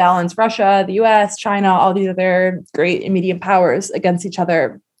diplomacy. We balance Russia, the US, China, all these other great and medium powers against each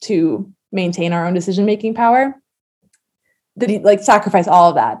other to maintain our own decision-making power. That he like sacrifice all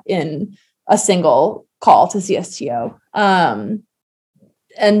of that in a single call to CSTO. And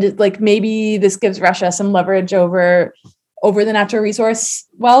like maybe this gives Russia some leverage over the natural resource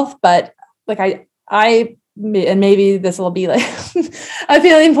wealth, but like I and maybe this will be like I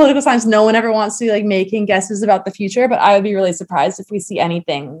feel in political science no one ever wants to like making guesses about the future, but I would be really surprised if we see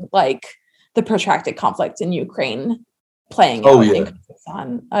anything like the protracted conflict in Ukraine playing out in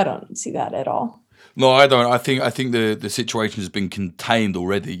Kazakhstan. I don't see that at all. No, I don't. I think the situation has been contained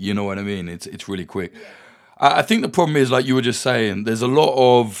already. You know what I mean? It's really quick. I think the problem is, like you were just saying, there's a lot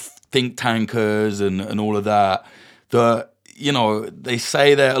of think tankers and all of that. You know, they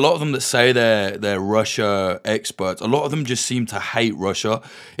say a lot of them that say they're Russia experts. A lot of them just seem to hate Russia.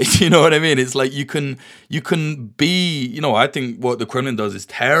 You know what I mean? It's like you can be, you know, I think what the Kremlin does is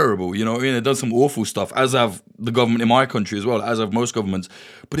terrible. You know what I mean? It does some awful stuff, as have the government in my country as well, as have most governments.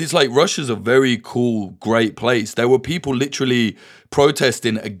 But it's like Russia's a very cool, great place. There were people literally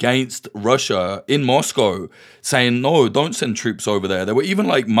protesting against Russia in Moscow, saying, no, don't send troops over there. There were even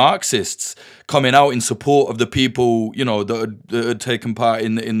like Marxists coming out in support of the people, you know, that had taken part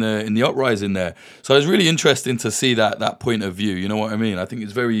in the uprising there. So it's really interesting to see that point of view. You know what I mean? I think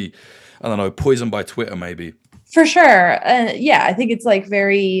it's very, I don't know, poisoned by Twitter maybe. For sure. Yeah, I think it's like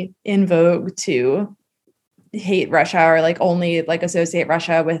very in vogue to hate Russia or like only like associate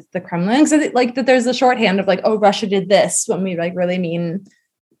Russia with the Kremlin. So like that there's a shorthand of like, oh, Russia did this when we like really mean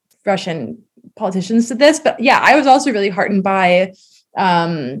Russian politicians did this. But yeah, I was also really heartened by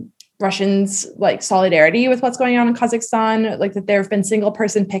Russians like solidarity with what's going on in Kazakhstan, like that there have been single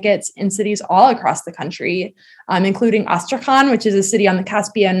person pickets in cities all across the country, including Astrakhan, which is a city on the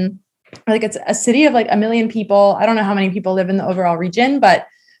Caspian. Like it's a city of like 1 million people. I don't know how many people live in the overall region, but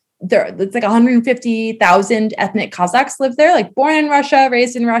it's like 150,000 ethnic Kazakhs live there, like born in Russia,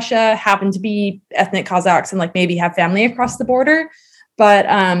 raised in Russia, happen to be ethnic Kazakhs and like maybe have family across the border. But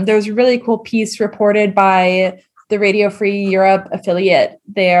there was a really cool piece reported by the Radio Free Europe affiliate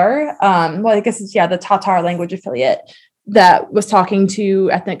there. Well, I guess it's, the Tatar language affiliate that was talking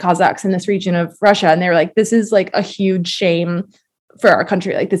to ethnic Kazakhs in this region of Russia. And they were like, this is like a huge shame for our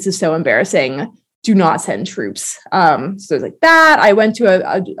country. Like, this is so embarrassing. Do not send troops. So it's like that. I went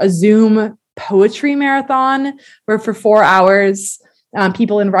to a Zoom poetry marathon where for 4 hours,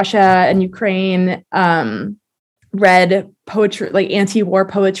 people in Russia and Ukraine read poetry, like anti-war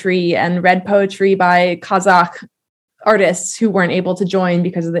poetry, and read poetry by Kazakh artists who weren't able to join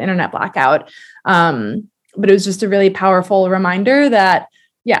because of the internet blackout. But it was just a really powerful reminder that,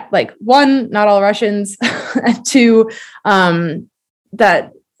 like, one, not all Russians, and two,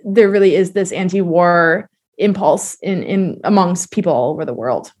 that there really is this anti-war impulse in amongst people all over the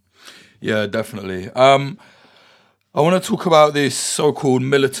world. Yeah, definitely. I want to talk about this so-called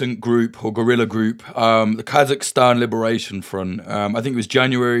militant group or guerrilla group, the Kazakhstan Liberation Front. I think it was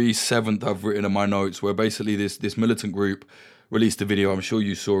January 7th, I've written in my notes, where basically this militant group released a video. I'm sure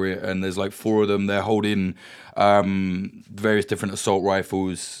you saw it, and there's like 4 of them. They're holding various different assault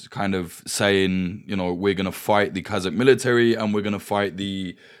rifles, kind of saying, you know, we're going to fight the Kazakh military and we're going to fight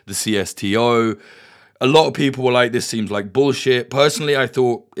the CSTO. A lot of people were like, this seems like bullshit. Personally, I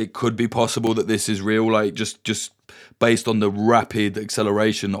thought it could be possible that this is real, like just based on the rapid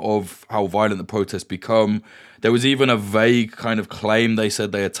acceleration of how violent the protests become. There was even a vague kind of claim. They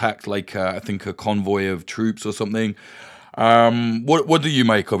said they attacked like, I think, a convoy of troops or something. What do you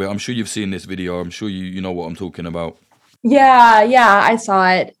make of it? I'm sure you've seen this video. I'm sure you know what I'm talking about. Yeah, I saw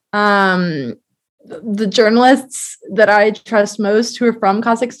it. The journalists that I trust most who are from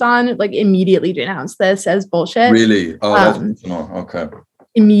Kazakhstan like immediately denounced this as bullshit. Really? Oh, that's good to know. Okay.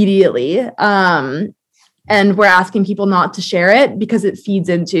 Immediately. And we're asking people not to share it because it feeds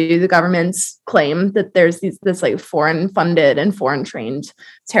into the government's claim that there's this like foreign funded and foreign trained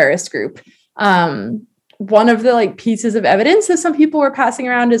terrorist group. One of the like pieces of evidence that some people were passing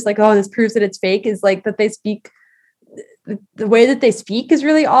around is like, oh, this proves that it's fake, is like that they speak, the way that they speak is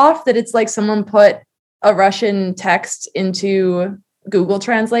really off, that it's like someone put a Russian text into Google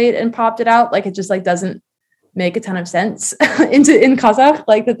Translate and popped it out. Like it just like doesn't make a ton of sense in Kazakh,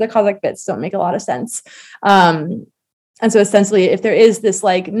 like that the Kazakh bits don't make a lot of sense. And so essentially, if there is this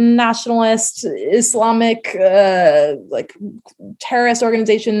like nationalist Islamic like terrorist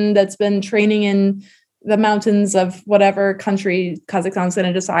organization that's been training in the mountains of whatever country Kazakhstan's going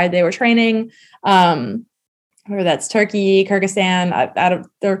to decide they were training, whether that's Turkey, Kyrgyzstan,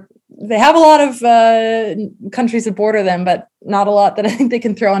 they have a lot of countries that border them, but not a lot that I think they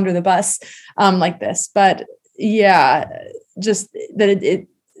can throw under the bus like this. But yeah, just that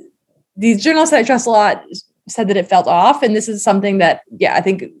these journalists that I trust a lot said that it felt off. And this is something that, yeah, I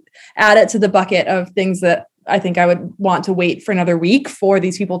think add it to the bucket of things that I think I would want to wait for another week for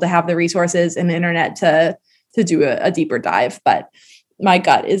these people to have the resources and the internet to do a deeper dive. But my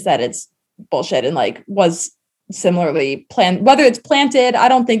gut is that it's bullshit and like was similarly planned. Whether it's planted, I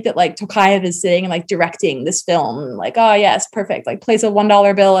don't think that like Tokayev is sitting and like directing this film like, oh yes, perfect, like place a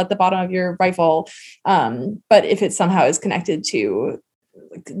 $1 bill at the bottom of your rifle. But if it somehow is connected to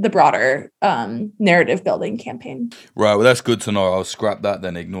the broader narrative building campaign. Right, well that's good to know. I'll scrap that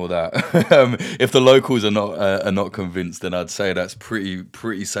then, ignore that. If the locals are not convinced, then I'd say that's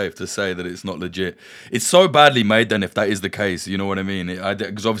pretty safe to say that it's not legit. It's so badly made then if that is the case, you know what I mean?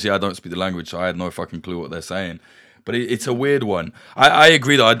 Because obviously I don't speak the language, so I had no fucking clue what they're saying. But it's a weird one. I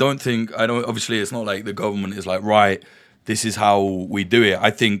agree though. Obviously it's not like the government is like, right, this is how we do it.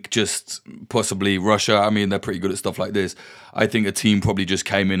 I think just possibly Russia, I mean, they're pretty good at stuff like this. I think a team probably just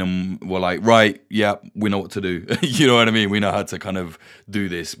came in and were like, right, yeah, we know what to do. You know what I mean? We know how to kind of do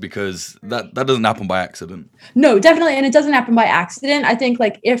this, because that doesn't happen by accident. No, definitely. And it doesn't happen by accident. I think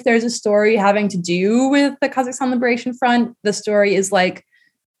like if there's a story having to do with the Kazakhstan Liberation Front, the story is like,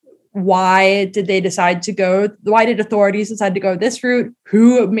 why did authorities decide to go this route?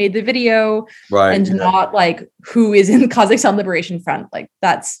 Who made the video? Right. And not like who is in the Kazakhstan Liberation Front. Like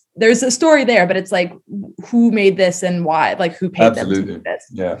there's a story there, but it's like who made this and why, like who paid them to do this.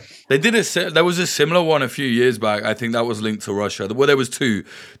 Yeah. There was a similar one a few years back. I think that was linked to Russia. Well, there was 2.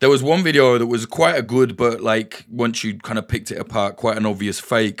 There was one video that was quite a good, but like once you kind of picked it apart, quite an obvious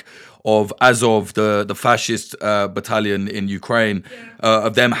fake of Azov, the fascist battalion in Ukraine,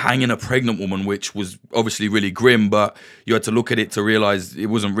 of them hanging a pregnant woman, which was obviously really grim, but you had to look at it to realize it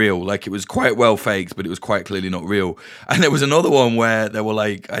wasn't real. Like it was quite well faked, but it was quite clearly not real. And there was another one where they were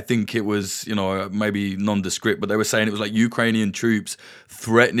like, I think it was, you know, maybe nondescript, but they were saying it was like Ukrainian troops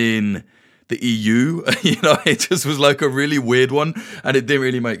threatening the EU. You know, it just was like a really weird one, and it didn't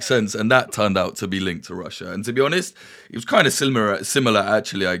really make sense. And that turned out to be linked to Russia. And to be honest, it was kind of similar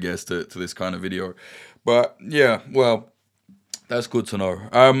actually, I guess, to this kind of video. But yeah, well, that's good to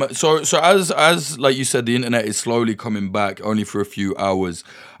know. So as like you said, the internet is slowly coming back, only for a few hours.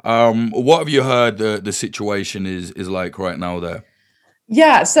 What have you heard the situation is like right now there?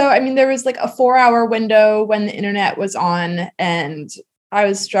 Yeah, so I mean, there was like a 4-hour window when the internet was on, and I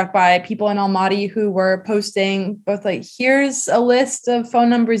was struck by people in Almaty who were posting both like, here's a list of phone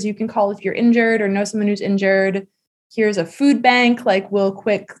numbers you can call if you're injured or know someone who's injured. Here's a food bank, like we'll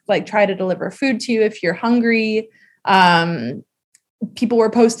try to deliver food to you if you're hungry. People were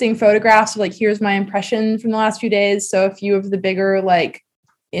posting photographs of like, here's my impression from the last few days. So a few of the bigger like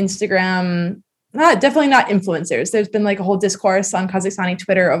Instagram, definitely not influencers. There's been like a whole discourse on Kazakhstani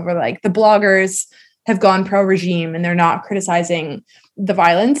Twitter over like the bloggers have gone pro-regime and they're not criticizing the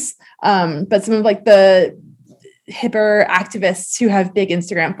violence. But some of like the hipper activists who have big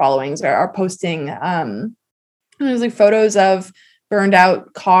Instagram followings are posting there's like photos of burned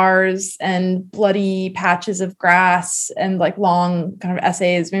out cars and bloody patches of grass and like long kind of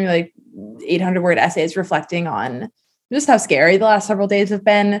essays, maybe like 800-word essays reflecting on just how scary the last several days have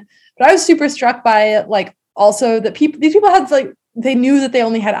been. But I was super struck by like also that these people had like, they knew that they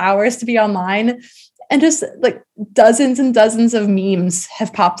only had hours to be online, and just like dozens and dozens of memes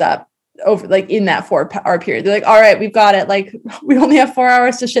have popped up over like in that 4-hour period. They're like, all right, we've got it. Like we only have 4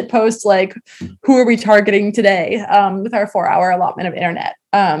 hours to shit post. Like who are we targeting today with our 4-hour allotment of internet?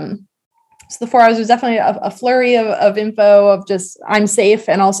 So the 4 hours was definitely a flurry of info of just I'm safe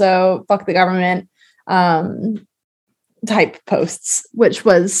and also fuck the government type posts, which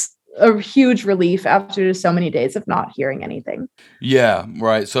was a huge relief after just so many days of not hearing anything. Yeah,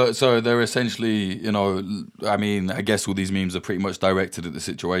 right. So they're essentially, you know, I mean, I guess all these memes are pretty much directed at the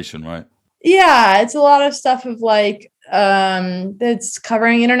situation, right? Yeah, it's a lot of stuff of like that's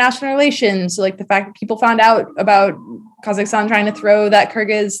covering international relations. So like the fact that people found out about Kazakhstan trying to throw that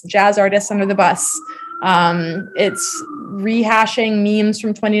Kyrgyz jazz artist under the bus. It's rehashing memes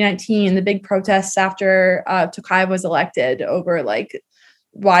from 2019, the big protests after Tokayev was elected over like,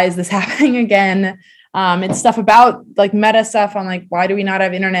 why is this happening again? It's stuff about like meta stuff on like, why do we not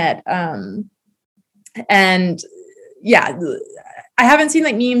have internet? And yeah, I haven't seen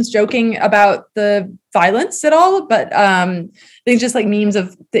like memes joking about the violence at all, but I think just like memes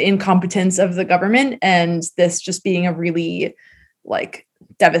of the incompetence of the government and this just being a really like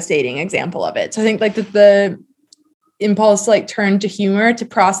devastating example of it. So I think like the impulse to like turn to humor to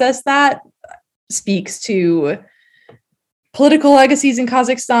process that speaks to political legacies in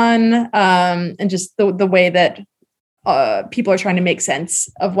Kazakhstan, and just the way that people are trying to make sense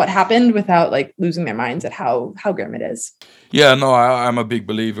of what happened without like losing their minds at how grim it is. Yeah, no, I'm a big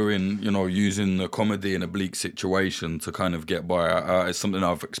believer in, you know, using the comedy in a bleak situation to kind of get by. It's something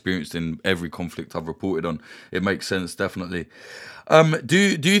I've experienced in every conflict I've reported on. It makes sense, definitely. Do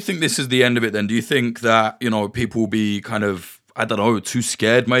you think this is the end of it then? Do you think that, you know, people will be kind of, I don't know, too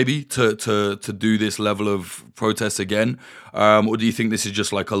scared maybe to do this level of protests again? Or do you think this is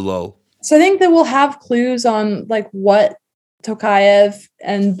just like a lull? So I think that we'll have clues on like what Tokayev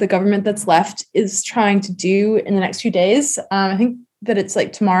and the government that's left is trying to do in the next few days. I think that it's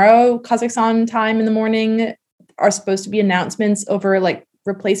like tomorrow, Kazakhstan time in the morning, are supposed to be announcements over like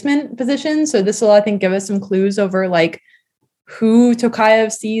replacement positions. So this will, I think, give us some clues over like who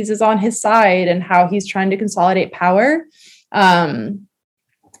Tokayev sees is on his side and how he's trying to consolidate power.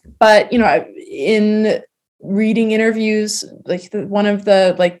 But, you know, in reading interviews, like one of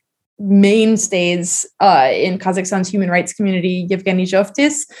the like mainstays in Kazakhstan's human rights community, Yevgeny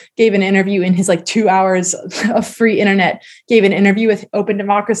Zhovtis, gave an interview in his like 2 hours of free internet, gave an interview with Open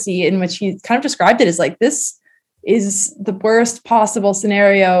Democracy in which he kind of described it as like, this is the worst possible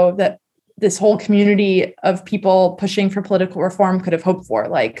scenario that this whole community of people pushing for political reform could have hoped for.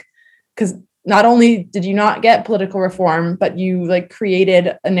 Like, because not only did you not get political reform, but you like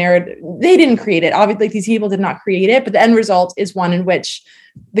created a narrative. They didn't create it. Obviously, these people did not create it, but the end result is one in which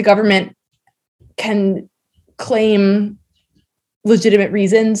the government can claim legitimate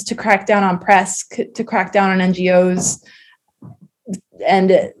reasons to crack down on press, to crack down on NGOs.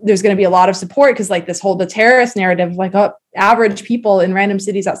 And there's going to be a lot of support because like the terrorist narrative, like average people in random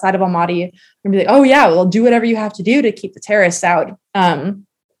cities outside of Almaty are going to be like, oh yeah, well, do whatever you have to do to keep the terrorists out.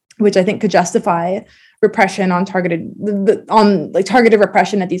 Which I think could justify repression on targeted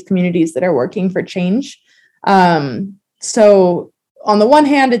repression at these communities that are working for change. So on the one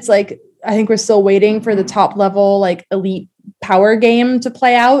hand, it's like, I think we're still waiting for the top level, like elite power game to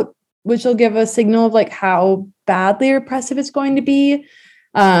play out, which will give a signal of like how badly repressive it's going to be.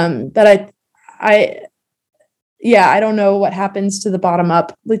 But I don't know what happens to the bottom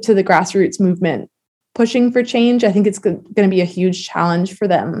up, like to the grassroots movement pushing for change. I think it's going to be a huge challenge for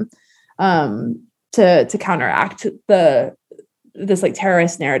them to counteract this like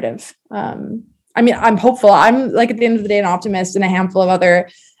terrorist narrative. I mean, I'm hopeful. I'm like at the end of the day an optimist, and a handful of other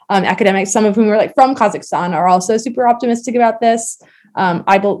academics, some of whom are like from Kazakhstan, are also super optimistic about this.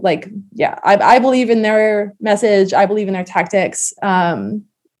 I believe in their message. I believe in their tactics, and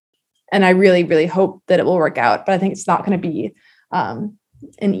I really, really hope that it will work out. But I think it's not going to be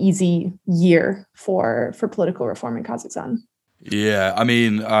an easy year for political reform in Kazakhstan. Yeah, I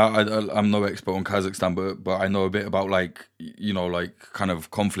mean, I'm no expert on Kazakhstan, but I know a bit about like, you know, like kind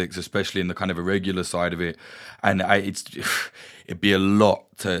of conflicts, especially in the kind of irregular side of it, and it'd be a lot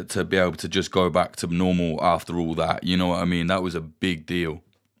to be able to just go back to normal after all that. You know what I mean? That was a big deal.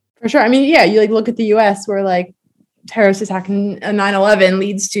 For sure. I mean, yeah, you like look at the U.S. where like terrorist attack in 9/11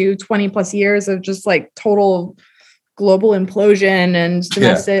 leads to 20 plus years of just like total global implosion and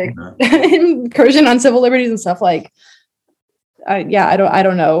domestic incursion on civil liberties and stuff, like, I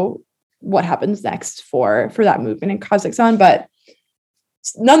don't know what happens next for that movement in Kazakhstan, but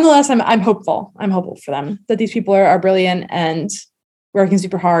nonetheless, I'm hopeful. I'm hopeful for them, that these people are brilliant and working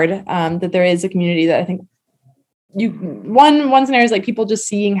super hard. That there is a community that I think one scenario is like people just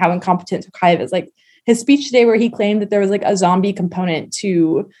seeing how incompetent Tokayev is. Like his speech today, where he claimed that there was like a zombie component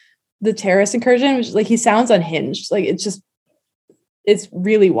to the terrorist incursion, which is like, he sounds unhinged. Like it's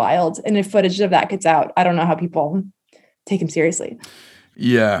really wild. And if footage of that gets out, I don't know how people take him seriously.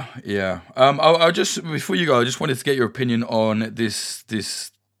 Yeah. I'll just, before you go, I just wanted to get your opinion on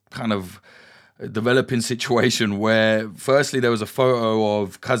this kind of developing situation where, firstly, there was a photo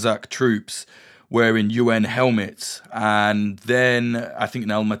of Kazakh troops wearing UN helmets, and then I think in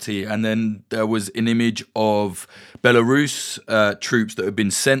Almaty, and then there was an image of Belarus troops that had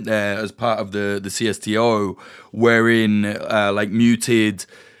been sent there as part of the CSTO wearing like muted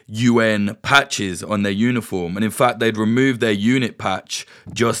UN patches on their uniform. And in fact, they'd removed their unit patch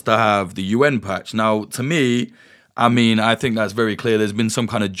just to have the UN patch. Now, to me, I mean, I think that's very clear. There's been some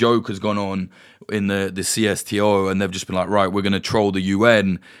kind of joke has gone on in the CSTO, and they've just been like, right, we're going to troll the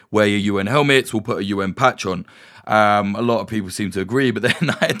UN, wear your UN helmets, we'll put a UN patch on. A lot of people seem to agree, but then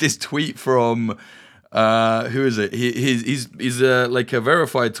I had this tweet from, who is it? He's like a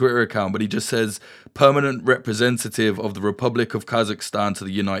verified Twitter account, but he just says, permanent representative of the Republic of Kazakhstan to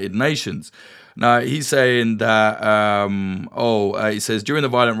the United Nations. Now, he's saying that, he says, during the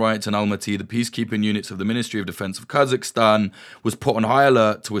violent riots in Almaty, the peacekeeping units of the Ministry of Defense of Kazakhstan was put on high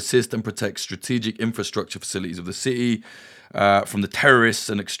alert to assist and protect strategic infrastructure facilities of the city from the terrorists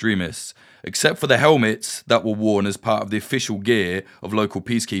and extremists. Except for the helmets that were worn as part of the official gear of local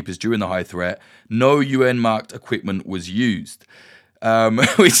peacekeepers during the high threat, no UN-marked equipment was used.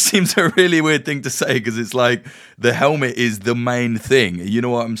 Which seems a really weird thing to say, because it's like the helmet is the main thing. You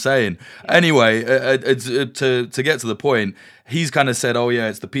know what I'm saying? Anyway, to get to the point, he's kind of said, oh yeah,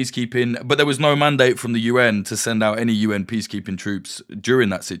 it's the peacekeeping, but there was no mandate from the UN to send out any UN peacekeeping troops during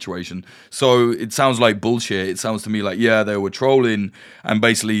that situation. So it sounds like bullshit. It sounds to me like, yeah, they were trolling, and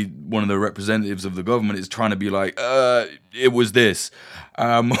basically one of the representatives of the government is trying to be like, it was this.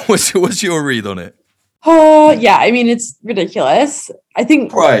 What's your read on it? Oh, yeah. I mean, it's ridiculous. I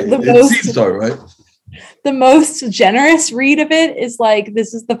think right? The most generous read of it is like,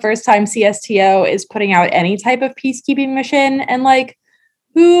 this is the first time CSTO is putting out any type of peacekeeping mission. And like,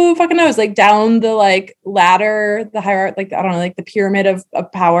 who fucking knows, like down the like ladder, the hierarchy, like, I don't know, like the pyramid of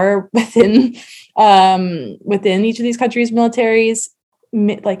power within each of these countries' militaries,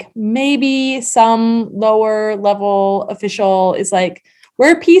 like maybe some lower level official is like,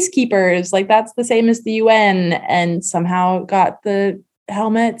 we're peacekeepers, like that's the same as the UN, and somehow got the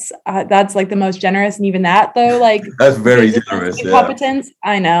helmets. That's like the most generous, and even that though, like that's very generous. Incompetence.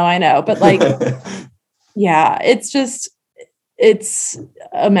 Yeah. I know, but like, yeah, it's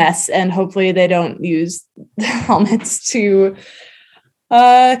a mess, and hopefully they don't use the helmets to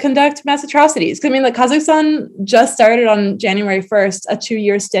conduct mass atrocities. Because I mean, like Kazakhstan just started on January 1st a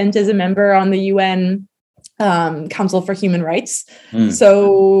 2-year stint as a member on the UN Council for Human Rights.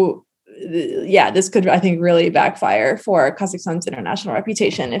 So yeah, this could, I think, really backfire for Kazakhstan's international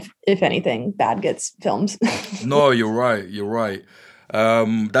reputation if anything bad gets filmed. No, you're right.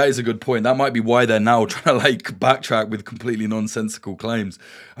 That is a good point. That might be why they're now trying to like backtrack with completely nonsensical claims.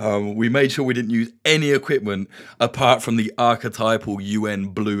 We made sure we didn't use any equipment apart from the archetypal UN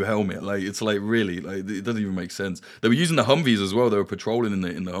blue helmet. Like, it's like, really, like, it doesn't even make sense. They were using the Humvees as well. They were patrolling in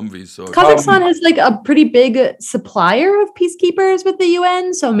the Humvees. So Kazakhstan is like a pretty big supplier of peacekeepers with the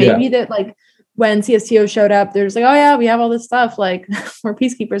UN. So maybe that like when CSTO showed up, they're just like, oh yeah, we have all this stuff. Like, we're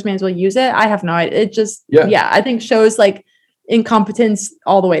peacekeepers, may as well use it. I have no idea. It just, I think shows like incompetence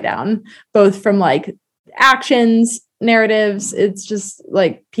all the way down, both from like actions, narratives. It's just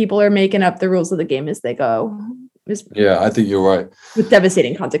like people are making up the rules of the game as they go. I think you're right. With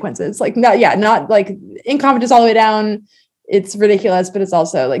devastating consequences. Like not like incompetence all the way down. It's ridiculous, but it's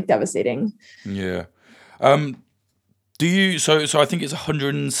also like devastating. Yeah. So I think it's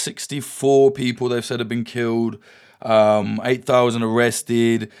 164 people they've said have been killed. 8,000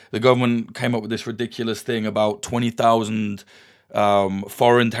 arrested. The government came up with this ridiculous thing about 20,000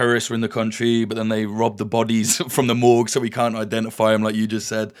 foreign terrorists were in the country, but then they robbed the bodies from the morgue, so we can't identify them, like you just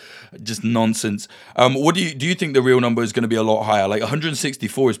said. Just nonsense. What do you think the real number is going to be? A lot higher? Like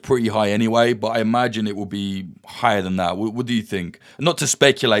 164 is pretty high anyway, but I imagine it will be higher than that. What do you think? Not to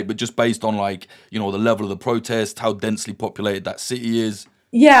speculate, but just based on like, you know, the level of the protest, how densely populated that city is.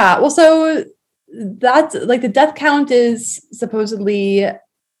 Yeah. Well, so that's like the death count is supposedly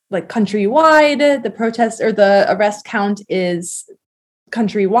like countrywide. The protest or the arrest count is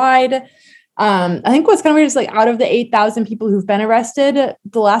countrywide. I think what's kind of weird is like out of the 8,000 people who've been arrested,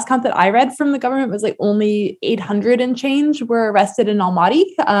 the last count that I read from the government was like only 800 and change were arrested in Almaty.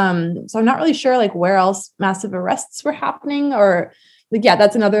 So I'm not really sure like where else massive arrests were happening, or like, yeah,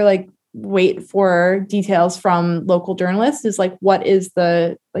 that's another like wait for details from local journalists is like, what is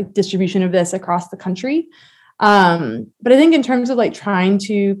the like distribution of this across the country? But I think in terms of like trying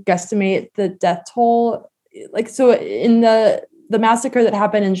to guesstimate the death toll, like, so in the massacre that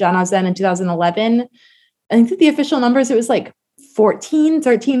happened in Zhanaozen in 2011, I think that the official numbers, it was like 14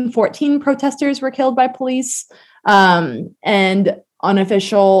 protesters were killed by police. And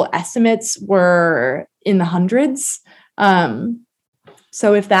unofficial estimates were in the hundreds.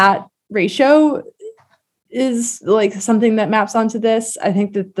 So if that ratio is like something that maps onto this, I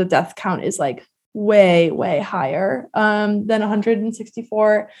think that the death count is like way, way higher than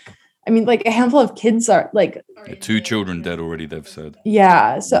 164. I mean, like a handful of kids are like 2 children dead already, they've said.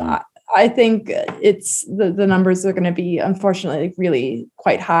 Yeah. So I think it's the numbers are going to be, unfortunately, like really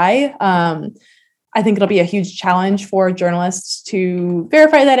quite high. I think it'll be a huge challenge for journalists to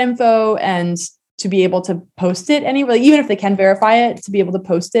verify that info and to be able to post it anyway, even if they can verify it, to be able to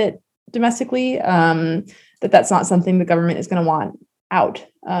post it domestically, that's not something the government is going to want out.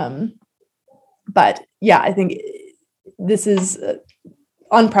 But yeah, I think this is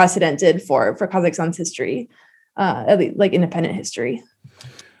unprecedented for Kazakhstan's history, at least like independent history.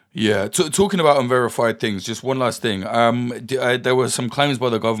 Yeah, talking about unverified things, just one last thing. There were some claims by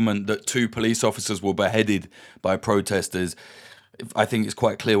the government that 2 police officers were beheaded by protesters. I think it's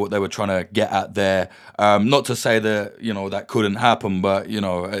quite clear what they were trying to get at there. Not to say that, that couldn't happen, but, I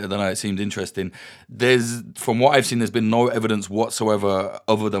don't know, it seemed interesting. From what I've seen, there's been no evidence whatsoever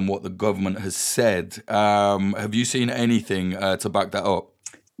other than what the government has said. Have you seen anything to back that up?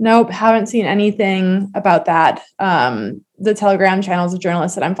 Nope, haven't seen anything about that. The Telegram channels of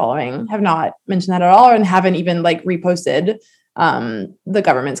journalists that I'm following have not mentioned that at all, and haven't even like reposted the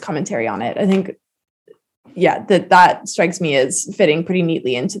government's commentary on it. I think, yeah, that strikes me as fitting pretty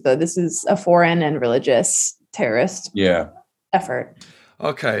neatly into this is a foreign and religious terrorist effort.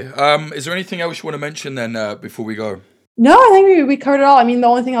 Okay. Is there anything else you want to mention then before we go? No, I think we covered it all. I mean, the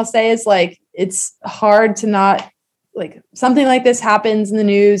only thing I'll say is like, it's hard to not like something like this happens in the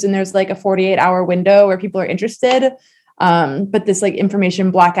news and there's like a 48-hour window where people are interested. But this like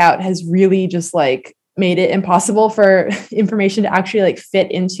information blackout has really just like made it impossible for information to actually like fit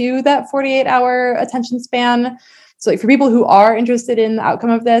into that 48-hour attention span. So like for people who are interested in the outcome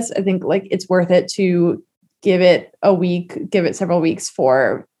of this, I think like it's worth it to give it a week, give it several weeks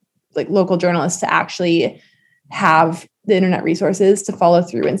for like local journalists to actually have the internet resources to follow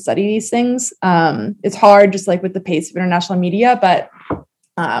through and study these things. It's hard just like with the pace of international media, but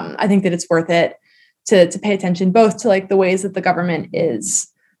I think that it's worth it to pay attention both to like the ways that the government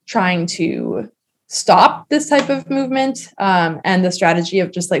is trying to stop this type of movement, and the strategy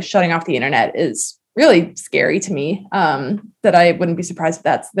of just like shutting off the internet is really scary to me, that I wouldn't be surprised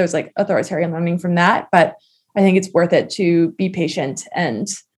if there's like authoritarian learning from that. But I think it's worth it to be patient and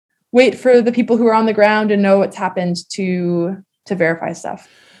wait for the people who are on the ground and know what's happened to verify stuff.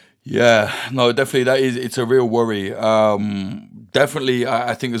 Yeah, no, definitely it's a real worry. Definitely,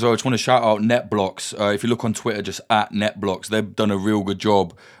 I think as well, I just want to shout out NetBlocks. If you look on Twitter, just at NetBlocks, they've done a real good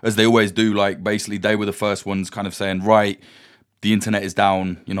job, as they always do. Like, basically, they were the first ones kind of saying, right, the internet is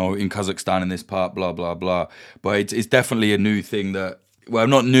down, in Kazakhstan in this part, blah, blah, blah. But it's definitely a new thing that, well,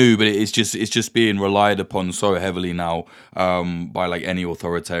 not new, but it's just being relied upon so heavily now by like any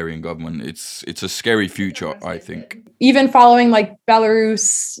authoritarian government. It's a scary future, I think. Even following like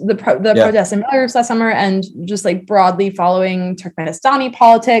Belarus, the protests in Belarus last summer, and just like broadly following Turkmenistani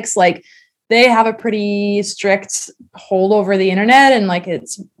politics, like they have a pretty strict hold over the internet, and like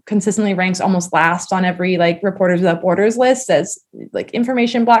it's consistently ranks almost last on every like Reporters Without Borders list as like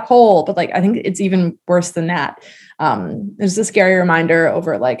information black hole. But like I think it's even worse than that. There's a scary reminder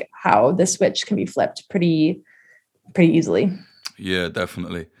over like how the switch can be flipped pretty easily. Yeah,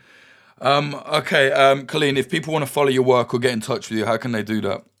 definitely. Okay, Colleen, if people want to follow your work or get in touch with you, how can they do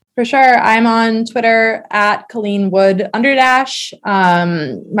that? For sure. I'm on Twitter at Colleen Wood _.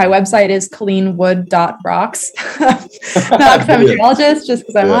 My website is colleenwood.rocks. Not because I'm a geologist, just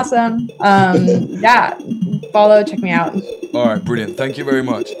because I'm awesome. Follow, check me out. All right, brilliant. Thank you very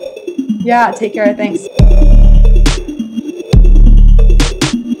much. Yeah, take care. Thanks.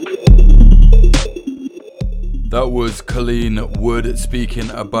 That was Colleen Wood speaking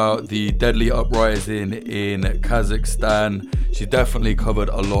about the deadly uprising in Kazakhstan. She definitely covered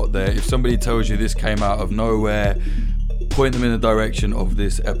a lot there. If somebody tells you this came out of nowhere, point them in the direction of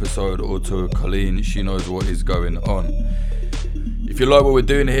this episode, or to Colleen. She knows what is going on. If you like what we're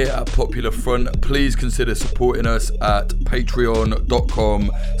doing here at Popular Front, please consider supporting us at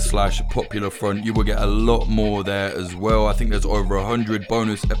patreon.com/Popular Front. You will get a lot more there as well. I think there's over 100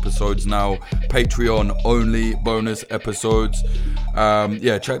 bonus episodes now, Patreon only bonus episodes.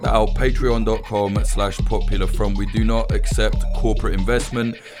 Check that out, patreon.com/Popular Front. We do not accept corporate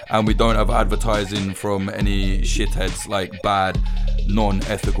investment, and we don't have advertising from any shitheads, like bad,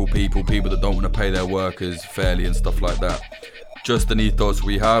 non-ethical people that don't want to pay their workers fairly and stuff like that. Just an ethos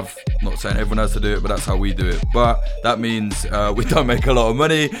we have. Not saying everyone has to do it, but that's how we do it. But that means we don't make a lot of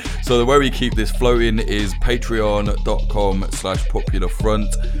money. So the way we keep this floating is patreon.com/Popular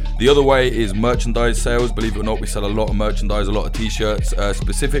Front. The other way is merchandise sales. Believe it or not, we sell a lot of merchandise, a lot of t-shirts.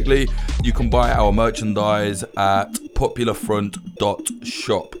 Specifically, you can buy our merchandise at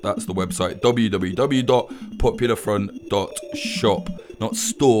popularfront.shop. That's the website, www.popularfront.shop. Not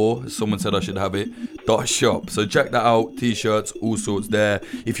store, as someone said I should have it, .shop. So check that out, t-shirts, all sorts there.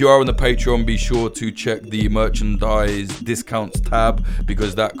 If you are on the Patreon, be sure to check the merchandise discounts tab,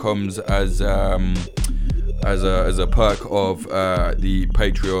 because that comes as a perk of the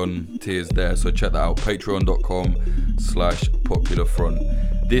Patreon tiers there. So check that out, patreon.com/Popular Front.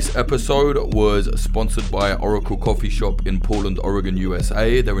 This episode was sponsored by Oracle Coffee Shop in Portland, Oregon,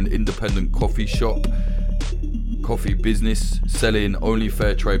 USA. They're an independent coffee shop, coffee business, selling only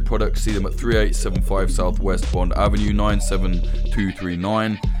fair trade products. See them at 3875 Southwest Bond Avenue,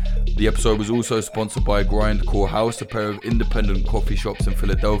 97239. The episode was also sponsored by Grindcore House, a pair of independent coffee shops in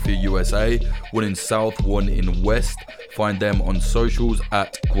Philadelphia, USA, one in South, one in West. Find them on socials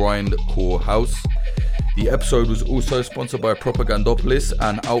at Grindcore House. The episode was also sponsored by Propagandopolis,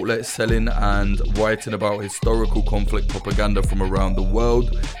 an outlet selling and writing about historical conflict propaganda from around the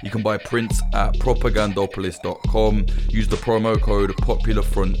world. You can buy prints at propagandopolis.com. Use the promo code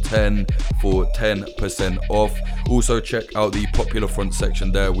POPULARFRONT10 for 10% off. Also check out the Popular Front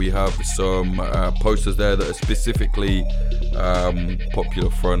section there. We have some posters there that are specifically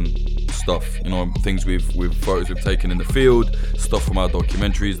Popular Front stuff, things with photos we've taken in the field, stuff from our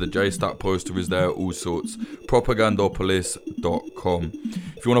documentaries. The J-Stat poster is there, all sorts. Propagandopolis.com.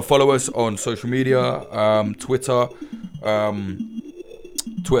 If you want to follow us on social media, Twitter,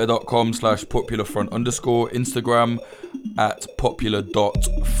 twitter.com/popularfront_, Instagram at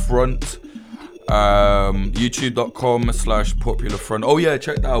popular.front, youtube.com/popularfront. Oh yeah,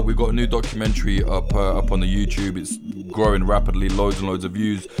 check that out. We've got a new documentary up on the YouTube. It's growing rapidly, loads and loads of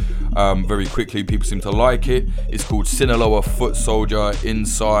views very quickly. People seem to like it. It's called Sinaloa Foot Soldier,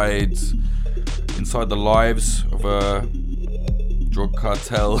 inside the lives of a drug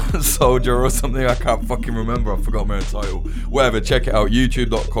cartel soldier or something. I can't fucking remember. I forgot my own title. Whatever, check it out.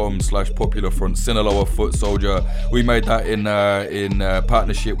 youtube.com/popularfront, Sinaloa Foot Soldier. We made that in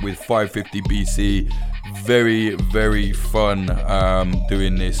partnership with 550 BC. Very, very fun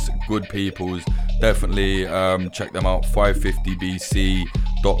doing this. Good peoples. Definitely check them out.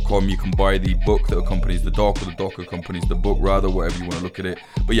 550bc.com. You can buy the book that accompanies the doc, or the doc accompanies the book, rather, whatever you want to look at it.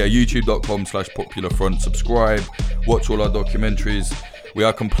 But yeah, youtube.com/popularfront. Subscribe, watch all our documentaries. We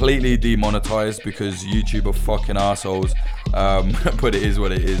are completely demonetized because YouTube are fucking assholes, but it is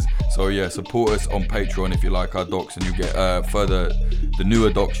what it is. So yeah, support us on Patreon if you like our docs, and you get the newer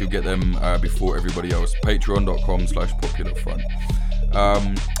docs, you get them before everybody else. Patreon.com/popularfront.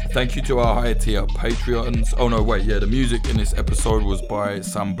 Thank you to our higher tier Patreons. Oh no, wait, yeah, the music in this episode was by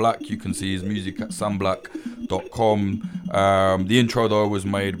Sam Black. You can see his music at samblack.com. The intro though was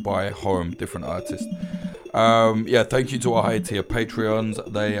made by Home, different artist. Thank you to our higher tier Patreons.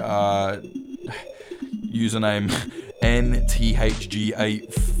 They are username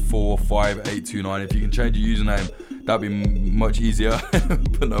NTHG845829. If you can change your username, that'd be much easier,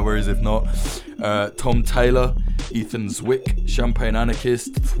 but no worries if not. Tom Taylor, Ethan Zwick, Champagne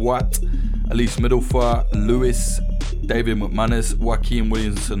Anarchist, Thwat, Elise Middlefar, Lewis, David McManus, Joaquin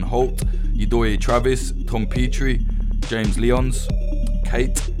Williamson Holt, Idoye Travis, Tom Petrie, James Leons,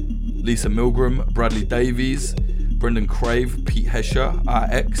 Kate, Lisa Milgram, Bradley Davies, Brendan Crave, Pete Hesher,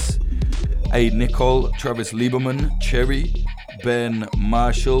 RX, Aid Nicole, Travis Lieberman, Cherry, Ben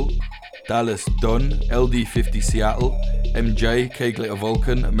Marshall, Dallas Dunn, LD50 Seattle, MJ, K Glitter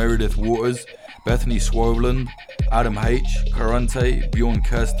Vulcan, Meredith Waters, Bethany Swoveland, Adam H, Carante, Bjorn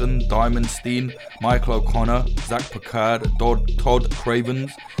Kirsten, Diamond Steen, Michael O'Connor, Zach Picard, Todd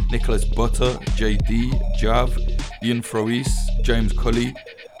Cravens, Nicholas Butter, JD, Jav, Ian Frois, James Cully,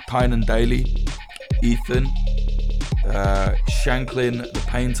 Tynan Daly, Ethan, Shanklin the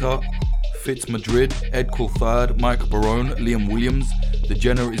Painter, Fitz Madrid, Ed Coulthard, Mike Barone, Liam Williams,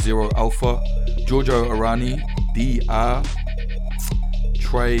 Degenerate Zero Alpha, Giorgio Arani, D.R.,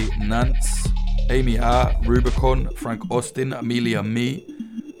 Trey Nance, Amy R., Rubicon, Frank Austin, Amelia Me,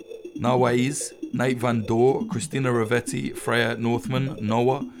 Nawaiz, Nate Van Dor, Christina Ravetti, Freya Northman,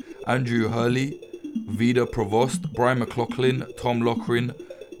 Noah, Andrew Hurley, Vida Provost, Brian McLaughlin, Tom Lochrin,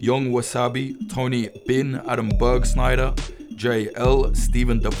 Young Wasabi, Tony Bin, Adam Bergsnyder, J.L.,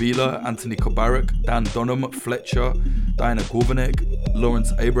 Stephen Davila, Anthony Kabarak, Dan Dunham, Fletcher, Diana Gorvanek,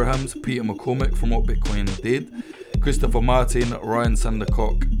 Lawrence Abrahams, Peter McCormick from What Bitcoin Did, Christopher Martin, Ryan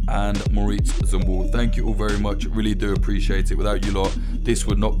Sandercock, and Maurice Zumbul. Thank you all very much. Really do appreciate it. Without you lot, this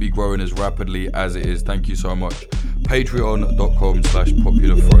would not be growing as rapidly as it is. Thank you so much.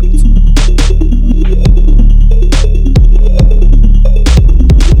 Patreon.com/popularfront.